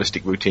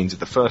ritualistic routines of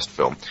the first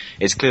film.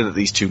 It's clear that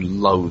these two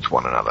loathe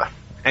one another.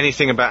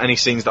 Anything about any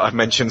scenes that I've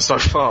mentioned so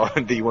far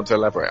that you want to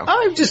elaborate on?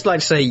 I'd just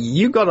like to say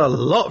you got a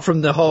lot from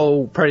the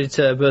whole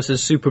Predator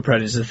versus Super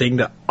Predator thing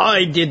that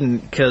I didn't,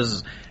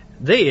 because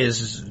there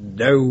is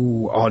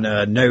no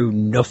honour, no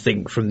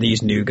nothing from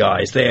these new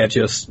guys. They are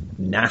just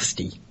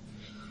nasty.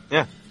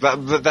 Yeah,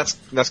 that's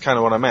kind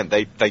of what I meant.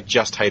 They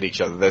just hate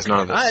each other. There's none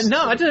of this.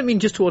 No, I don't mean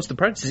just towards the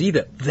Predators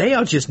either. They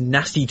are just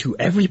nasty to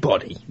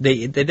everybody.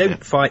 They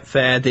don't fight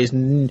fair.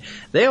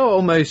 They are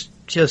almost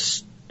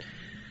just.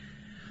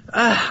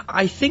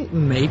 I think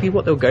maybe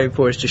what they're going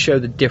for is to show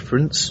the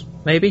difference,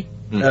 maybe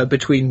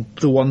between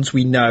the ones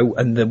we know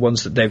and the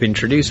ones that they've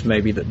introduced.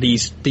 Maybe that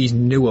these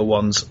newer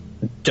ones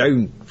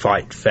don't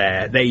fight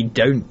fair. They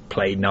don't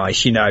play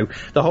nice. You know,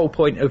 the whole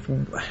point of.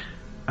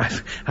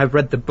 I've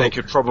read the book. They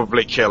could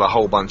probably kill a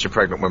whole bunch of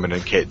pregnant women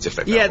and kids if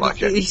they felt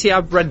like it. You see,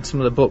 I've read some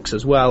of the books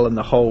as well, and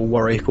the whole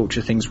warrior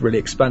culture thing's really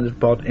expanded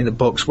upon in the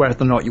books,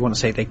 whether or not you want to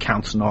say they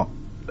count or not.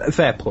 A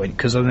fair point,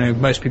 because I know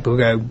most people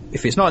go,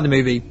 if it's not in the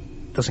movie,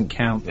 it doesn't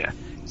count. Yeah,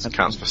 it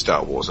counts for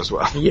Star Wars as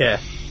well. Yeah,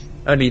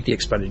 only the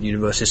expanded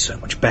universe is so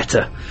much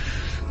better.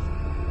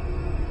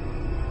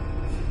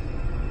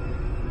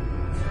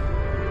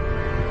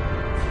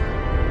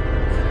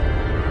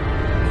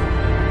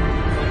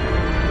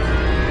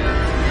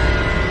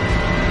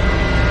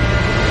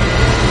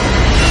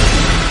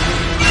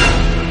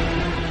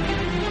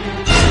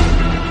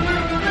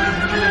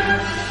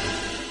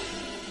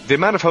 The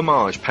amount of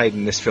homage paid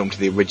in this film to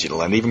the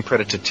original, and even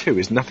Predator 2,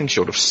 is nothing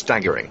short of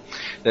staggering.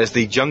 There's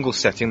the jungle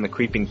setting, the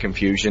creeping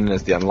confusion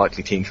as the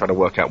unlikely team try to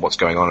work out what's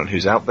going on and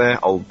who's out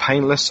there. Old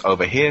Painless,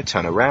 over here,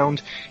 turn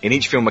around. In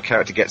each film, a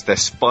character gets their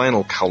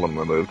spinal column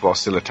removed while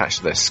still attached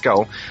to their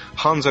skull.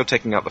 Hanzo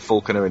taking out the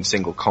Falconer in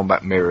single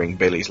combat mirroring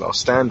Billy's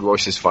last stand.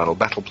 Royce's final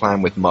battle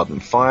plan with mud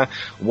and fire.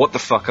 What the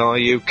fuck are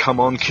you?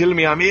 Come on, kill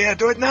me, I'm here,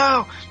 do it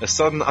now! A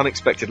sudden,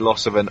 unexpected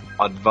loss of an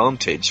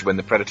advantage when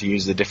the Predator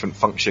uses a different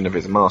function of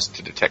his mask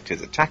to detect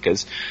his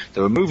attackers,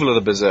 the removal of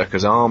the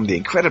Berserker's arm, the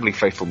incredibly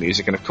faithful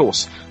music, and of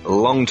course,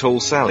 Long Tall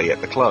Sally at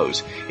the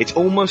close. It's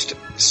almost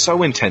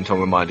so intent on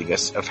reminding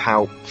us of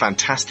how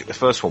fantastic the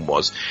first one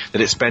was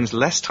that it spends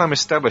less time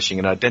establishing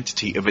an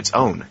identity of its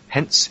own.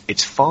 Hence,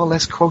 it's far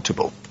less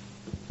quotable.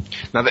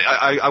 Now,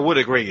 I would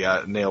agree,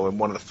 Neil, and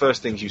one of the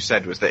first things you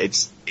said was that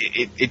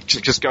it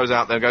just goes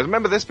out there and goes,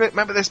 remember this bit,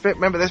 remember this bit,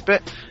 remember this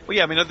bit? Well,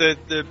 yeah, I mean,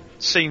 the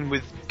scene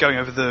with going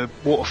over the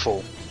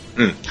waterfall.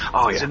 Oh,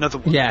 yeah. There's another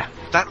one. Yeah.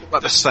 That's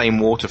like the same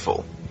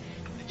waterfall.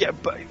 Yeah,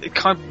 but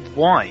kind of,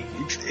 why?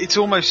 It's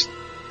almost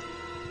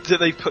that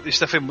they put this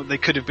stuff in, but they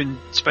could have been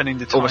spending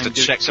the time almost a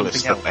doing checklist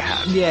something that else. they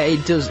had. Yeah,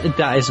 it does.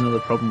 That is another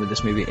problem with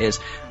this movie. Is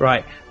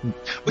right.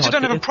 Which I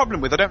don't have a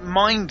problem with. I don't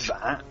mind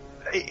that.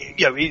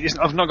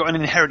 I've not got an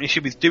inherent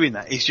issue with doing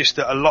that. It's just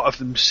that a lot of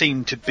them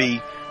seem to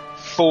be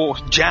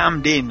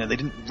jammed in and they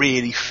didn't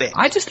really fit.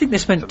 I just think they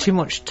spent too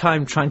much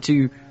time trying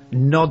to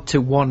nod to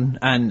 1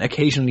 and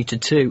occasionally to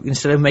 2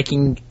 instead of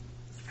making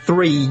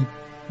 3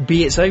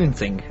 be its own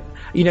thing.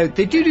 You know,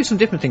 they do some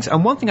different things.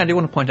 And one thing I do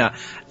want to point out,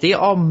 there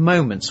are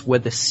moments where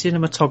the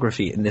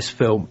cinematography in this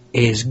film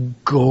is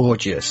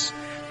gorgeous.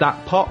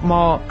 That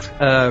pot-marked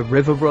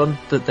river run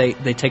that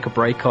they take a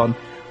break on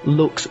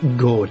looks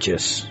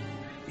gorgeous.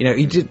 You know,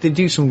 they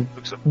do some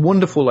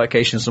wonderful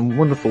locations, some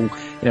wonderful,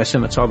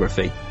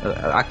 cinematography.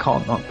 I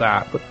can't knock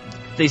that. But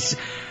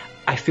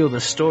I feel the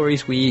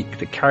story's weak,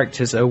 the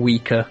characters are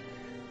weaker.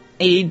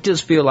 It does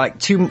feel like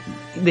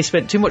they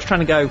spent too much trying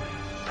to go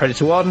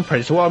Predator 1,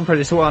 Predator 1,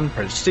 Predator 1,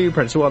 Predator 2,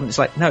 Predator 1. It's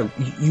like, no,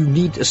 you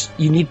need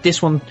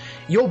this one.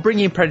 You're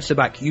bringing Predator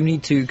back. You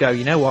need to go,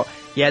 you know what?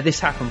 Yeah, this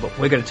happened, but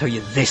we're going to tell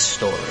you this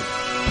story.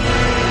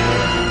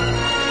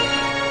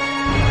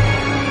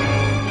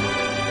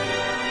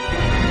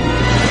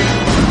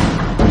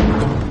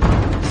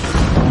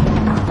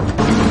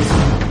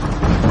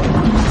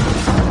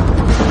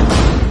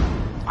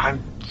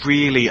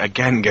 Really,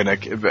 again, going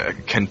to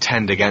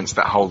contend against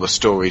that whole the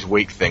story's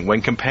weak thing.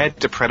 When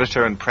compared to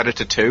Predator and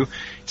Predator 2,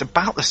 it's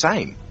about the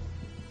same.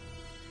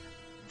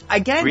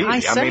 Again,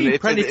 really?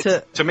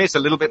 Predator... to me, it's a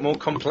little bit more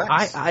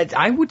complex.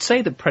 I would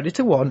say that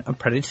Predator 1 and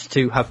Predator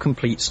 2 have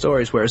complete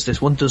stories, whereas this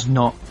one does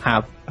not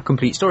have a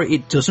complete story.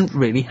 It doesn't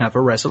really have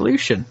a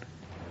resolution.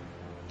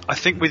 I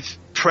think with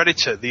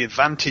Predator, the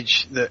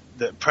advantage that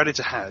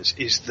Predator has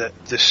is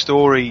that the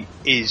story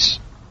is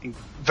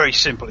very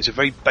simple. It's a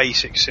very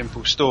basic,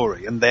 simple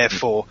story, and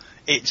therefore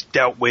it's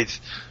dealt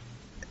with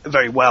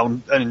very well.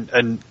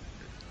 And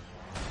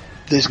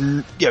there's,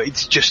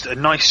 it's just a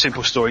nice,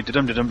 simple story,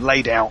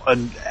 laid out,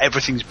 and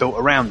everything's built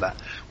around that.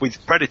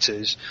 With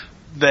Predators,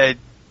 they're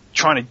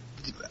trying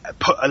to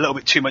put a little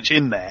bit too much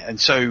in there, and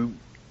so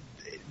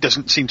it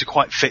doesn't seem to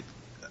quite fit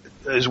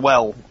as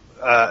well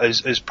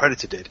as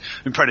Predator did.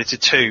 And Predator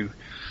 2,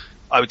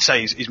 I would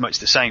say, is much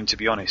the same. To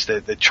be honest,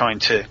 they're trying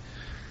to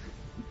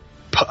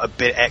put a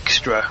bit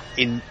extra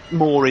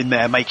more in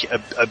there, make it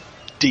a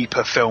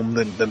deeper film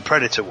than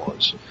Predator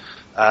was.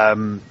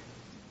 And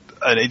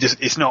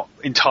it's not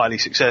entirely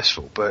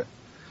successful, but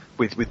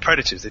with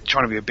Predators, they're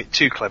trying to be a bit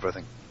too clever, I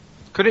think.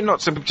 Could it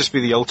not simply just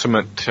be the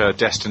ultimate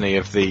destiny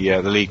of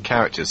the lead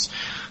characters?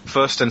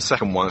 First and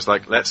second one is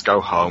like, let's go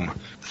home.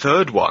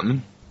 Third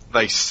one,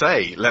 they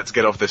say, let's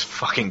get off this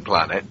fucking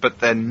planet, but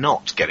they're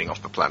not getting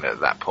off the planet at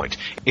that point.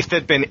 If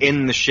they'd been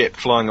in the ship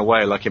flying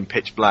away like in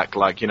Pitch Black,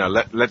 like,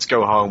 let's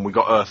go home, we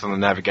got Earth on the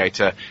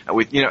navigator,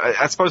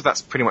 I suppose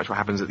that's pretty much what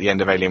happens at the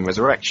end of Alien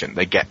Resurrection.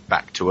 They get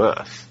back to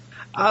Earth.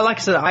 Like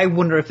I said, I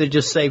wonder if they're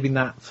just saving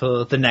that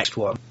for the next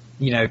one.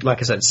 Like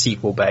I said,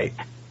 sequel bait.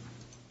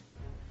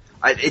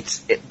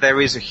 There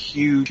is a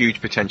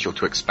huge potential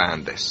to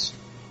expand this.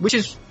 Which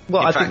is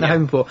what I think they're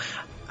hoping for.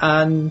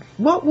 And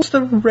what was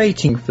the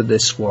rating for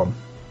this one?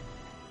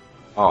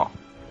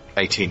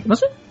 18.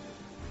 Was it?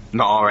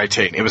 Not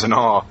R18. It was an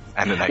R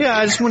and an 18. Yeah,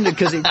 I just wondered,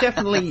 because it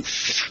definitely...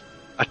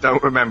 I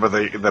don't remember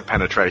the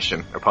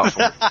penetration, apart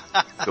from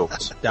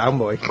thoughts. Down,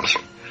 boy.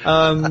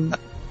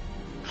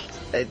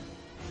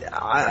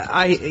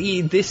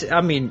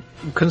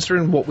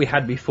 Considering what we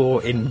had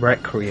before in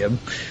Requiem,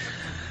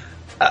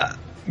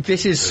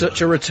 this is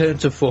such a return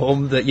to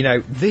form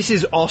that, this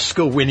is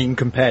Oscar winning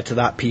compared to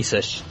that piece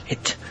of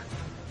shit.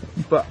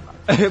 But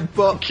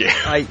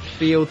I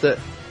feel that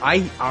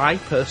I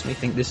personally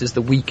think this is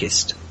the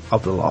weakest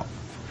of the lot.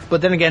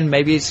 But then again,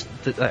 maybe it's,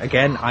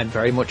 again, I'm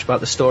very much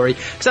about the story.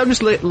 Because I've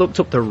just looked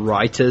up the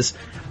writers,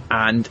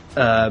 and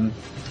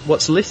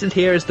what's listed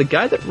here is the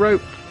guy that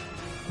wrote,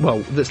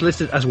 that's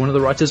listed as one of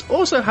the writers,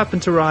 also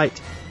happened to write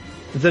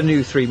the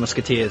new Three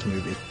Musketeers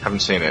movie.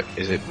 Haven't seen it.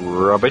 Is it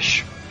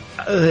rubbish?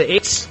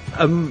 It's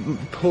a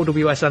Paul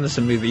W.S.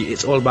 Anderson movie.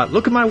 It's all about,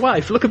 look at my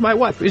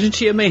wife, isn't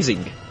she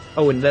amazing?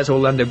 Oh, and there's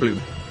Orlando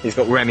Bloom. He's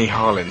got Rennie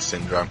Harlin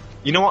syndrome.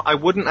 You know what? I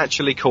wouldn't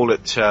actually call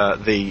it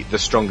the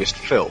strongest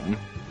film,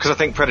 because I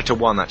think Predator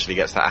 1 actually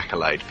gets that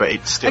accolade, but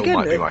it still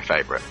might be my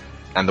favourite.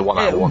 And the one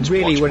I want to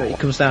really, watch when more. It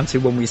comes down to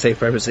when we say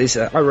favourites, it's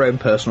our own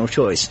personal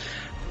choice.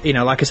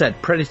 Like I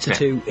said, Predator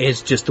 2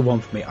 is just the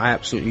one for me. I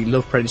absolutely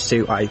love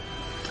Predator 2. I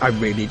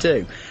really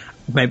do.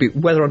 Maybe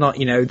whether or not,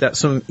 that's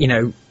some,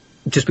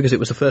 just because it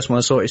was the first one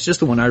I saw, it's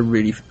just the one I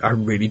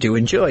really do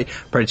enjoy.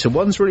 Predator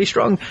 1's really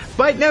strong.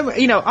 But no,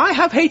 I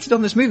have hated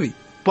on this movie,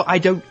 but I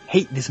don't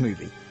hate this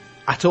movie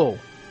at all.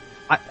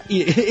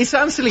 It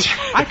sounds silly.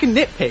 I can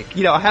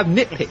nitpick. I have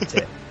nitpicked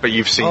it. But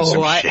you've seen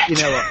some shit. You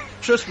know what?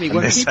 Trust me,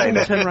 when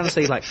people turn around and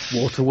say, like,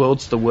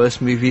 Waterworld's the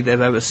worst movie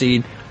they've ever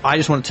seen, I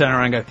just want to turn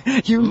around and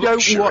go, you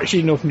don't watch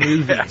enough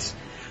movies.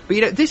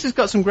 But, this has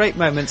got some great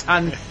moments,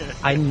 and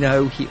I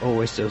know he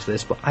always does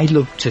this, but I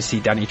love to see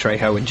Danny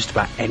Trejo in just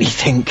about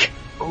anything.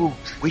 Oh,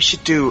 we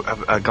should do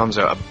a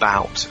Gonzo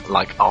about,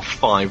 like, our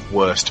 5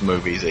 worst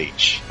movies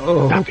each.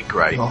 Oh, that'd be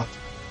great. God.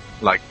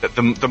 Like,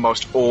 the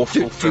most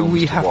awful films do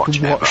we have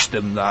to watch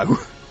them, though?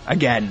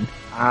 Again?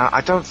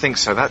 I don't think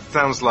so. That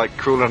sounds like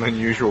Cruel and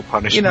Unusual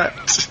Punishment.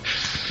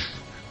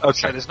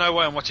 Okay, there's no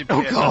way I'm watching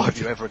PSL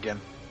with you ever again.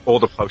 Or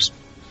The Post.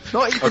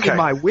 Not even Okay. in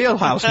my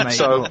wheelhouse, mate.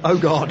 So- Oh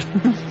God.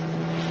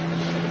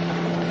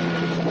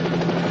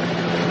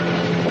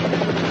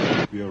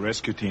 We are a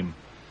rescue team,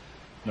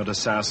 not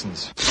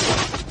assassins.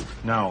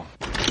 Now,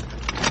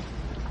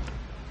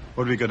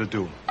 what we gotta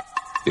do?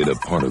 In a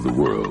part of the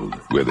world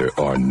where there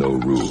are no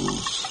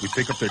rules, We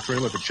pick up their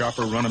trailer with a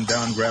chopper, run them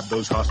down, grab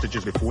those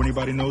hostages before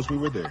anybody knows we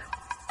were there.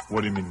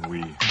 What do you mean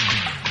we?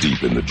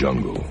 deep in the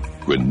jungle,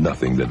 where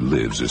nothing that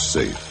lives is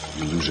safe,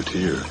 You lose it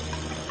here,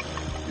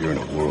 you're in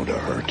a world of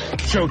hurt.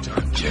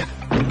 Showtime, kid.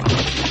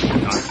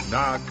 Knock,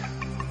 knock.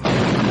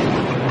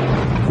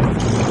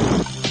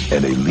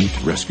 an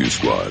elite rescue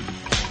squad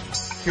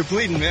You're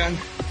bleeding, man.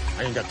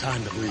 I ain't got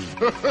time to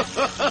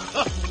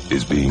bleed.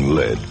 is being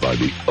led by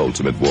the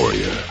ultimate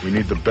warrior. We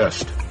need the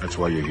best. That's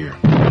why you're here.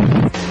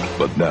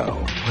 But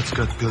now, What's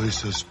got Billy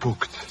so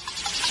spooked?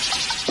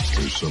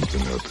 There's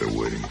something out there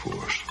waiting for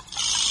us.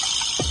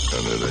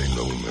 And it ain't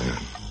no man.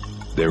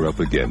 they're up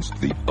against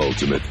the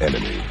ultimate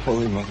enemy.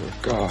 Holy Mother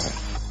of God.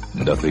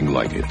 Nothing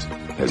like it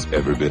has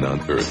ever been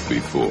on Earth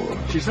before.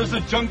 She says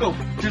the jungle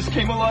just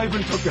came alive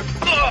and took him.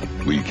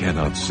 We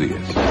cannot see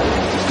it,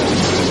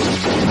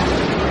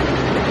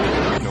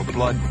 No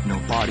blood, no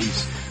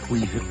bodies. We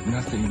have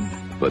nothing.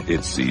 but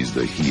it sees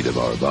the heat of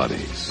our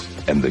bodies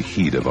and the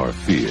heat of our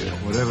fear.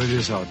 Whatever it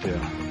is out there,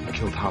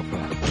 killed Hopper.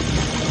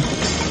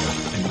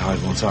 And now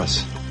it wants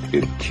us.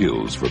 It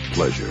kills for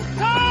pleasure.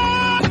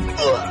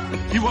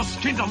 He was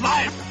skinned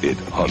alive. It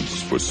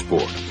hunts for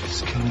sport.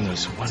 It's killing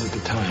us one at a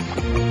time.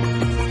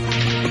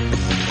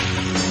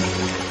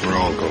 We're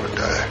all gonna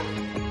die.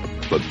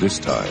 But this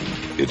time,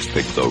 it's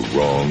picked the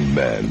wrong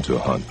man to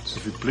hunt.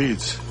 If it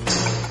bleeds,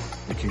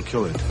 we can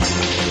kill it.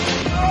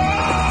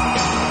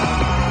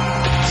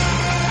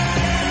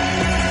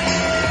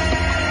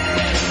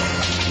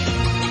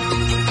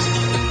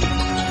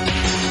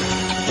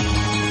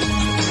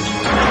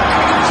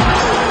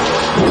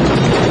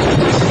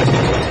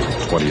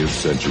 20th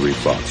Century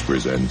Fox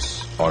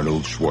presents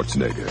Arnold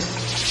Schwarzenegger.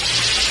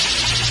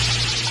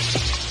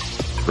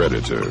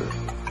 Predator.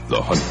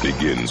 The hunt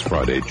begins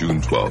Friday,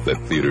 June 12th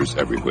at theaters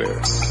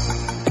everywhere.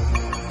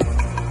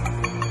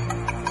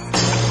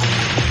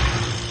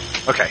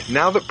 Okay,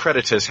 now that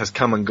Predators has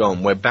come and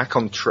gone, we're back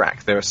on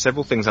track. There are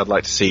several things I'd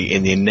like to see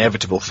in the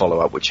inevitable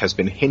follow-up, which has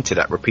been hinted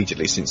at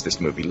repeatedly since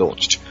this movie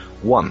launched.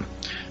 1.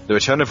 The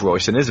return of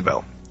Royce and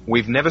Isabel.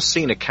 We've never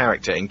seen a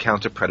character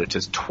encounter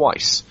predators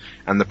twice,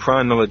 and the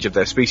prior knowledge of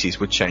their species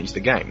would change the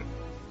game.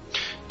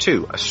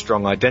 2. A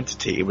strong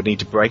identity. It would need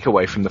to break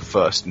away from the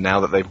first now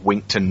that they've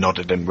winked and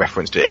nodded and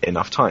referenced it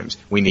enough times.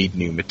 We need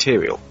new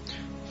material.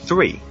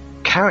 3.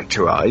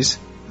 Characterize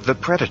the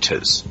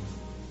predators.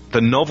 The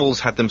novels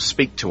had them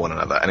speak to one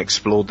another and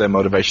explored their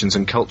motivations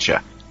and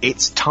culture.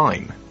 It's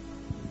time.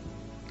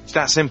 It's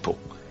that simple.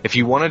 If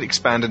you want to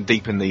expand and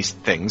deepen these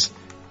things,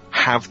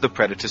 have the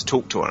predators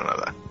talk to one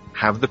another.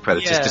 Have the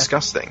predators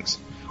discuss things.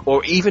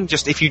 Or even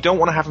just, if you don't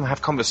want to have them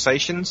have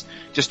conversations,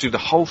 just do the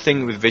whole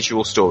thing with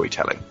visual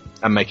storytelling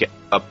and make it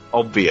not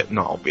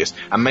obvious,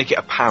 and make it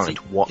apparent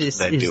what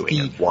they're doing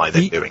and why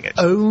they're doing it.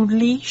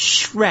 Only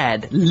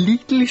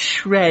little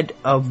shred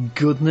of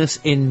goodness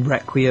in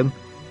Requiem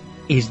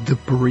is the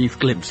brief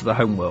glimpse of the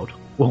homeworld.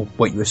 Well,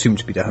 what you assume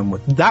to be the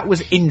homeworld. That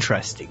was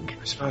interesting.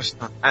 I suppose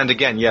not. And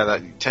again,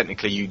 that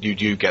technically you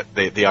do get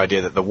the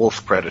idea that the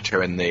wolf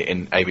predator in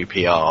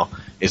AVPR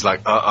is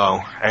like,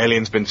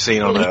 alien's been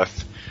seen on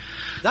Earth.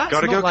 That's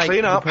Gotta not go like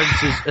clean the up.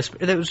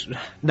 Predators.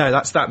 No,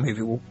 that's that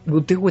movie.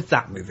 We'll deal with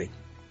that movie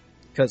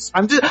because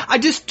I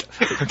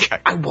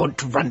want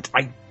to rant.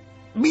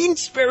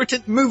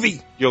 Mean-spirited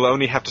movie. You'll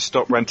only have to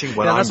stop renting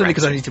when That's I'm only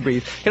because I renting. need to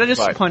breathe. Can I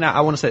just point out?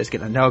 I want to say this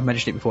again. I know I've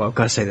mentioned it before. I've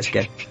got to say this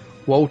again.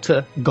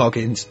 Walter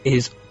Goggins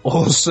is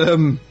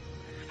awesome.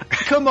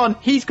 Come on,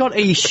 he's got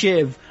a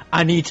shiv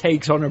and he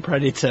takes on a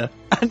predator,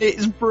 and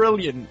it's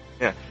brilliant.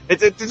 Yeah.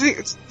 Does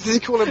he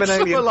call him an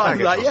alien Something like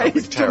faggot? that. or Yeah, something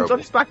he's jumped terrible? on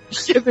his back,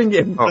 shivving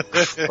him. Oh,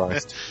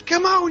 Christ.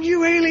 Come on,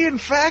 you alien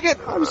faggot!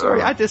 I'm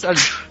sorry.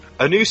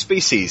 A new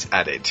species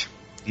added.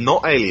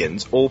 Not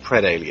aliens or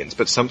pred-aliens,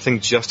 but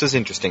something just as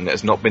interesting that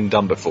has not been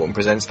done before and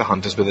presents the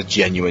hunters with a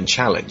genuine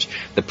challenge.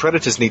 The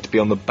predators need to be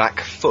on the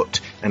back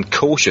foot and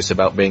cautious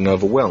about being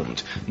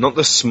overwhelmed, not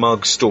the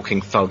smug,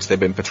 stalking thugs they've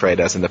been portrayed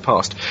as in the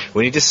past.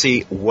 We need to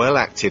see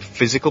well-acted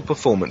physical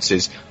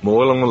performances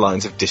more along the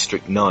lines of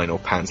District 9 or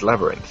Pan's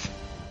Labyrinth.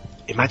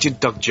 Imagine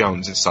Doug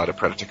Jones inside a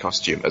predator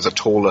costume as a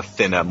taller,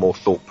 thinner, more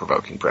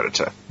thought-provoking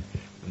predator.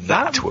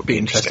 That would be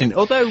interesting.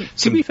 Although,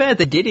 to be fair,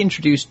 they did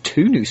introduce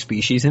 2 new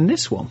species in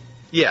this one.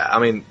 Yeah, I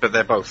mean, but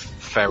they're both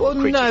feral Well,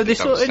 creatures. no, they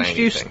that don't sort of say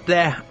introduced anything.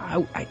 their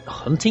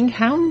hunting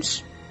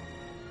hounds.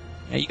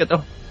 Yeah, you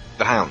got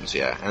The hounds,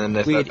 yeah. And then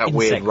there's Weird that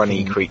weird insect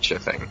runny thing. creature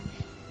thing.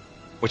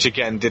 Which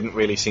again didn't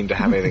really seem to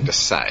have anything to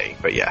say,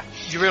 but yeah.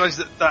 Do you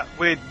realise that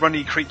weird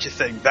runny creature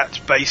thing, that's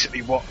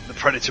basically what the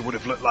Predator would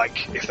have looked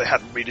like if they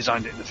hadn't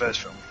redesigned it in the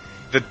first film?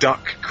 The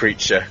duck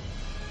creature.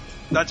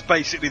 That's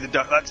basically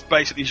that's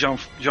basically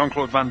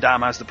Jean-Claude Van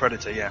Damme as the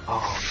Predator, yeah.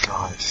 Oh,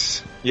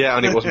 nice. Yeah,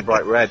 only it wasn't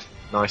bright red.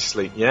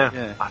 Nicely,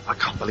 yeah. I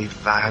can't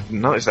believe that. I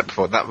hadn't noticed that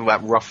before. That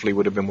roughly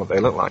would have been what they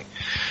look like.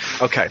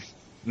 Okay.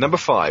 Number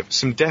 5,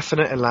 some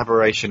definite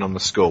elaboration on the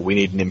score. We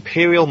need an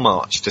Imperial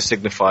March to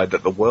signify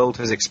that the world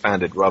has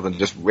expanded rather than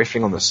just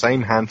riffing on the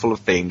same handful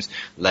of themes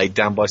laid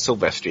down by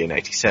Silvestri in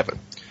 87.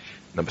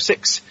 Number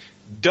 6,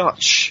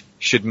 Dutch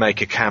should make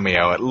a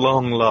cameo at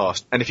long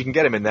last, and if you can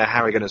get him in there,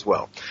 Harrigan as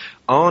well.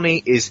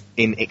 Arnie is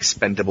in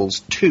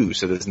Expendables 2,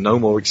 so there's no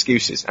more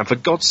excuses, and for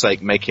God's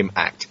sake, make him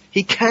act.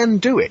 He can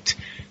do it.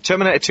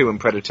 Terminator 2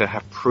 and Predator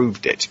have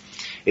proved it.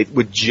 It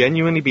would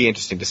genuinely be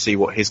interesting to see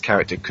what his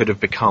character could have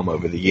become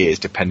over the years,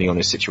 depending on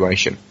his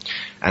situation.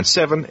 And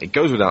 7, it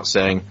goes without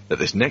saying that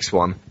this next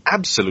one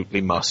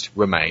absolutely must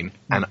remain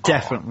an R.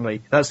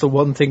 Definitely. That's the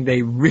one thing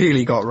they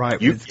really got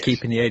right with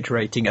keeping the age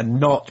rating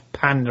and not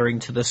pandering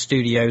to the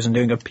studios and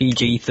doing a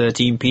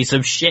PG-13 piece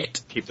of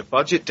shit. Keep the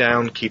budget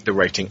down, keep the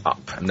rating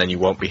up, and then you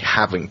won't be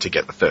having to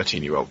get the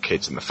 13-year-old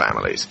kids and the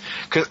families.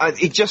 Because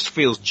it just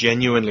feels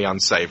genuinely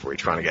unsavoury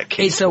trying to get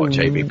kids to watch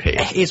AVP.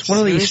 It's one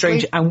of these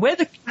strange... And where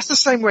the... That's the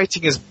same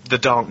rating as The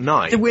Dark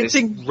Knight.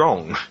 It's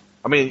wrong.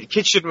 I mean,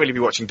 kids shouldn't really be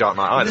watching Dark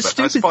Knight either. The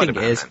stupid thing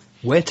is,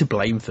 we're to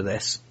blame for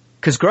this.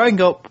 Because growing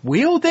up,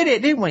 we all did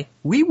it, didn't we?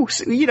 We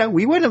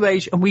went of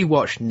age and we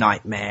watched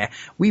Nightmare,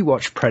 we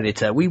watched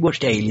Predator, we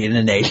watched Alien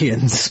and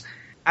Aliens.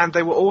 And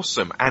they were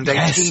awesome, and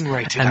 18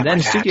 rated. And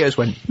then studios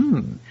went,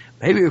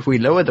 maybe if we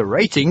lower the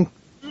rating...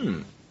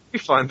 we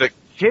find that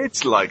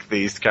kids like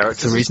these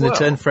characters. That's the reason as well.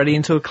 to turn Freddy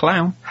into a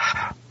clown.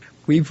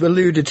 We've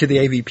alluded to the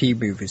AVP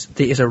movies.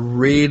 There is a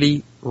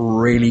really,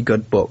 really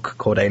good book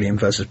called Alien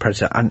vs.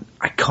 Predator, and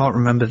I can't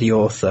remember the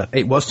author.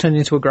 It was turned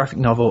into a graphic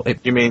novel.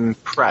 You mean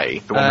Prey?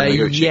 The one with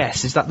Noguchi?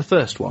 Yes, is that the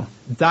first one?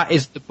 That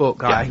is the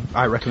book I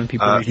recommend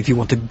people read if you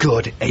want a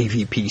good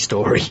AVP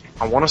story.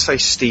 I want to say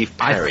Steve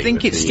Perry. I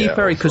think it's Steve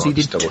Perry because he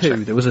did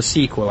 2. There was a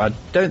sequel. I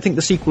don't think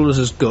the sequel was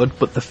as good,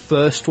 but the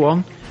first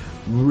one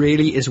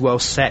really is well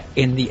set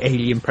in the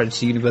Alien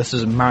Predator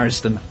universes and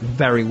marries them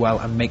very well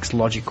and makes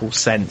logical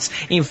sense.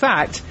 In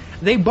fact,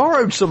 they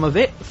borrowed some of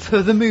it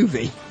for the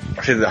movie.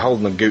 I think the whole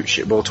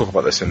Noguchi, we'll talk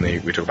about this we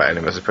talk about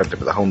Alien vs. Predator,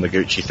 but the whole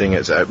Noguchi thing,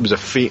 it was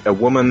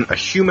a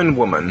human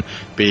woman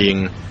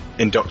being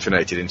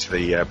indoctrinated into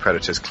the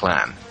Predator's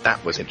clan.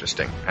 That was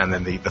interesting. And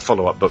then the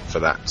follow-up book for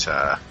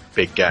that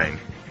big gang,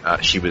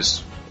 she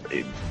was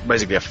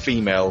basically a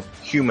female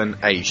human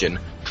Asian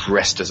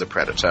dressed as a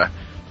Predator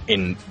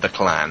in the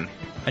clan,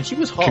 and she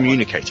was hot,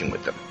 communicating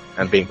with them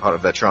and being part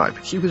of their tribe.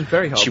 She was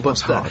very hot. She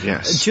was hot,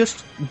 yes.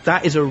 Just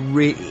that is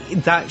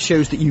that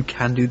shows that you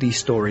can do these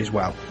stories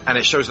well, and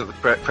it shows that the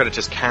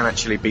predators can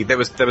actually be. There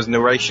was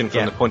narration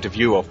from the point of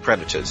view of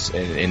predators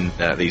in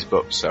these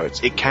books, so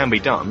it can be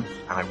done,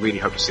 and I really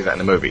hope to see that in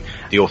the movie.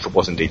 The author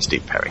was indeed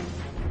Steve Perry.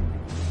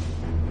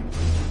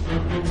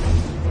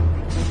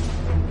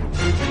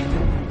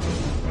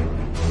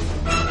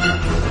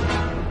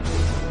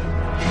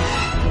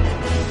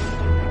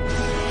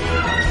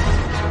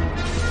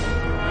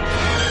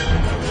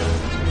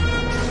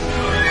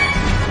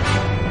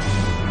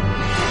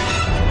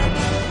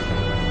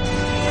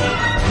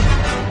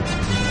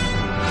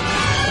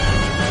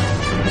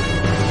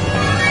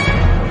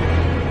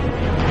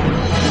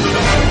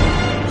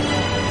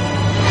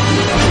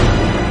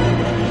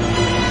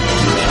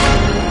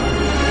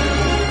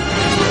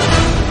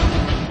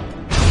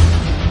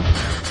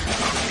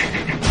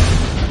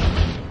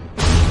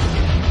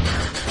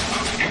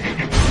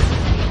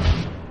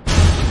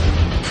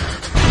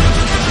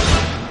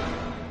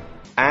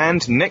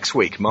 And next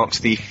week marks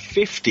the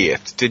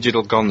 50th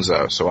Digital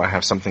Gonzo, so I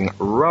have something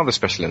rather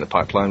special in the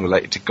pipeline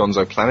related to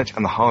Gonzo Planet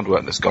and the hard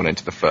work that's gone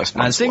into the first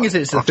month. And seeing as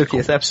it's the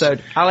 50th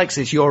episode, Alex,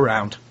 it's your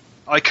round.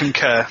 I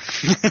concur.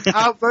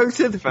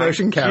 Outvoted,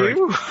 motion carried.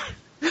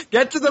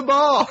 Get to the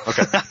bar!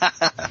 Okay.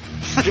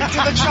 Get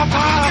to the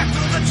chopper! Get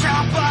to the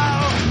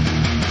chopper!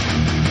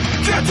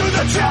 Get to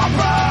the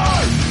chopper!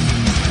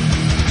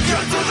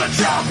 Get to the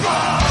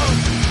chopper!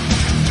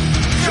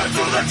 Get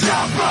to the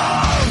chopper!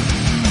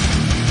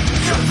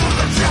 Get to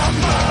the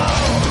chopper!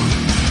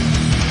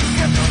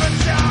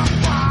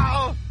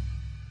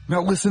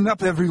 Now listen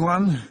up,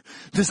 everyone.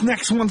 This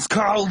next one's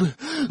called...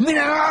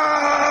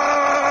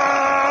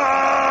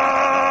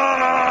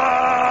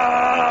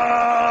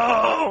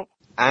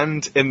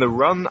 And in the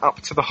run up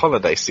to the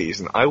holiday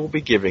season, I will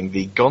be giving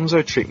the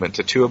Gonzo treatment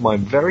to two of my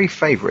very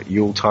favourite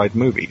Yuletide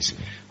movies.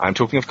 I'm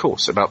talking, of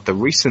course, about the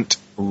recent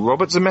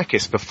Robert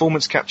Zemeckis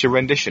performance capture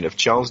rendition of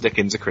Charles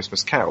Dickens' A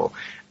Christmas Carol.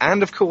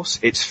 And, of course,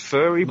 its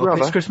furry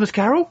brother... Muppets Christmas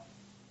Carol?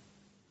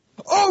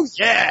 Oh,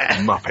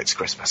 yeah! Muppets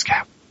Christmas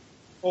Carol.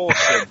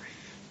 Awesome.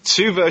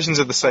 Two versions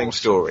of the same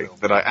story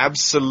that I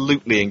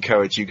absolutely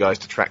encourage you guys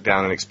to track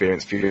down and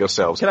experience for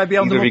yourselves. Can I be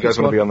on Either the of you guys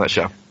Muppets want to be one? on that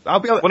show? I'll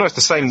be on. Well, no, it's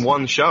the same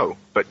one show,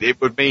 but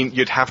it would mean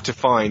you'd have to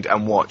find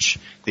and watch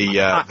the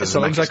so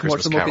long as I Zemeckis can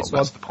watch the Christmas Muppets Carol.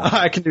 That's the one. point.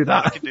 I can do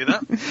that. I can do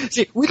that.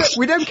 See,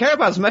 we don't care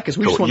about Zemeckis,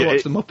 we Cool, just want to yeah,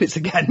 watch the Muppets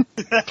again.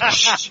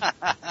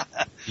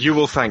 You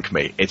will thank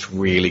me. It's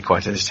really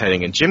quite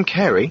entertaining. And Jim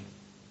Carrey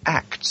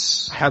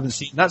acts. I haven't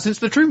seen that since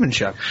The Truman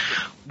Show.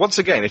 Once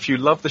again, if you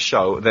love the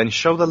show, then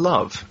show the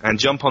love and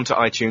jump onto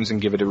iTunes and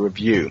give it a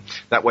review.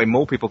 That way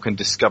more people can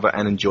discover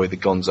and enjoy the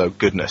Gonzo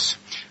goodness.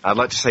 I'd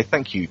like to say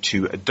thank you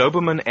to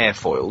Doberman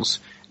Airfoils,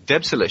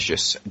 Deb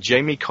Silicious,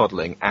 Jamie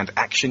Codling, and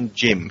Action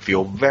Jim for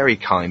your very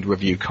kind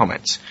review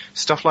comments.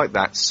 Stuff like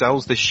that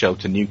sells this show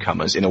to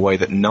newcomers in a way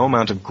that no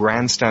amount of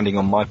grandstanding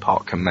on my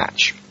part can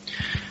match.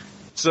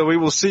 So we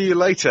will see you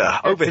later.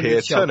 Over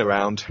here, turn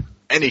around,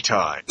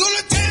 anytime.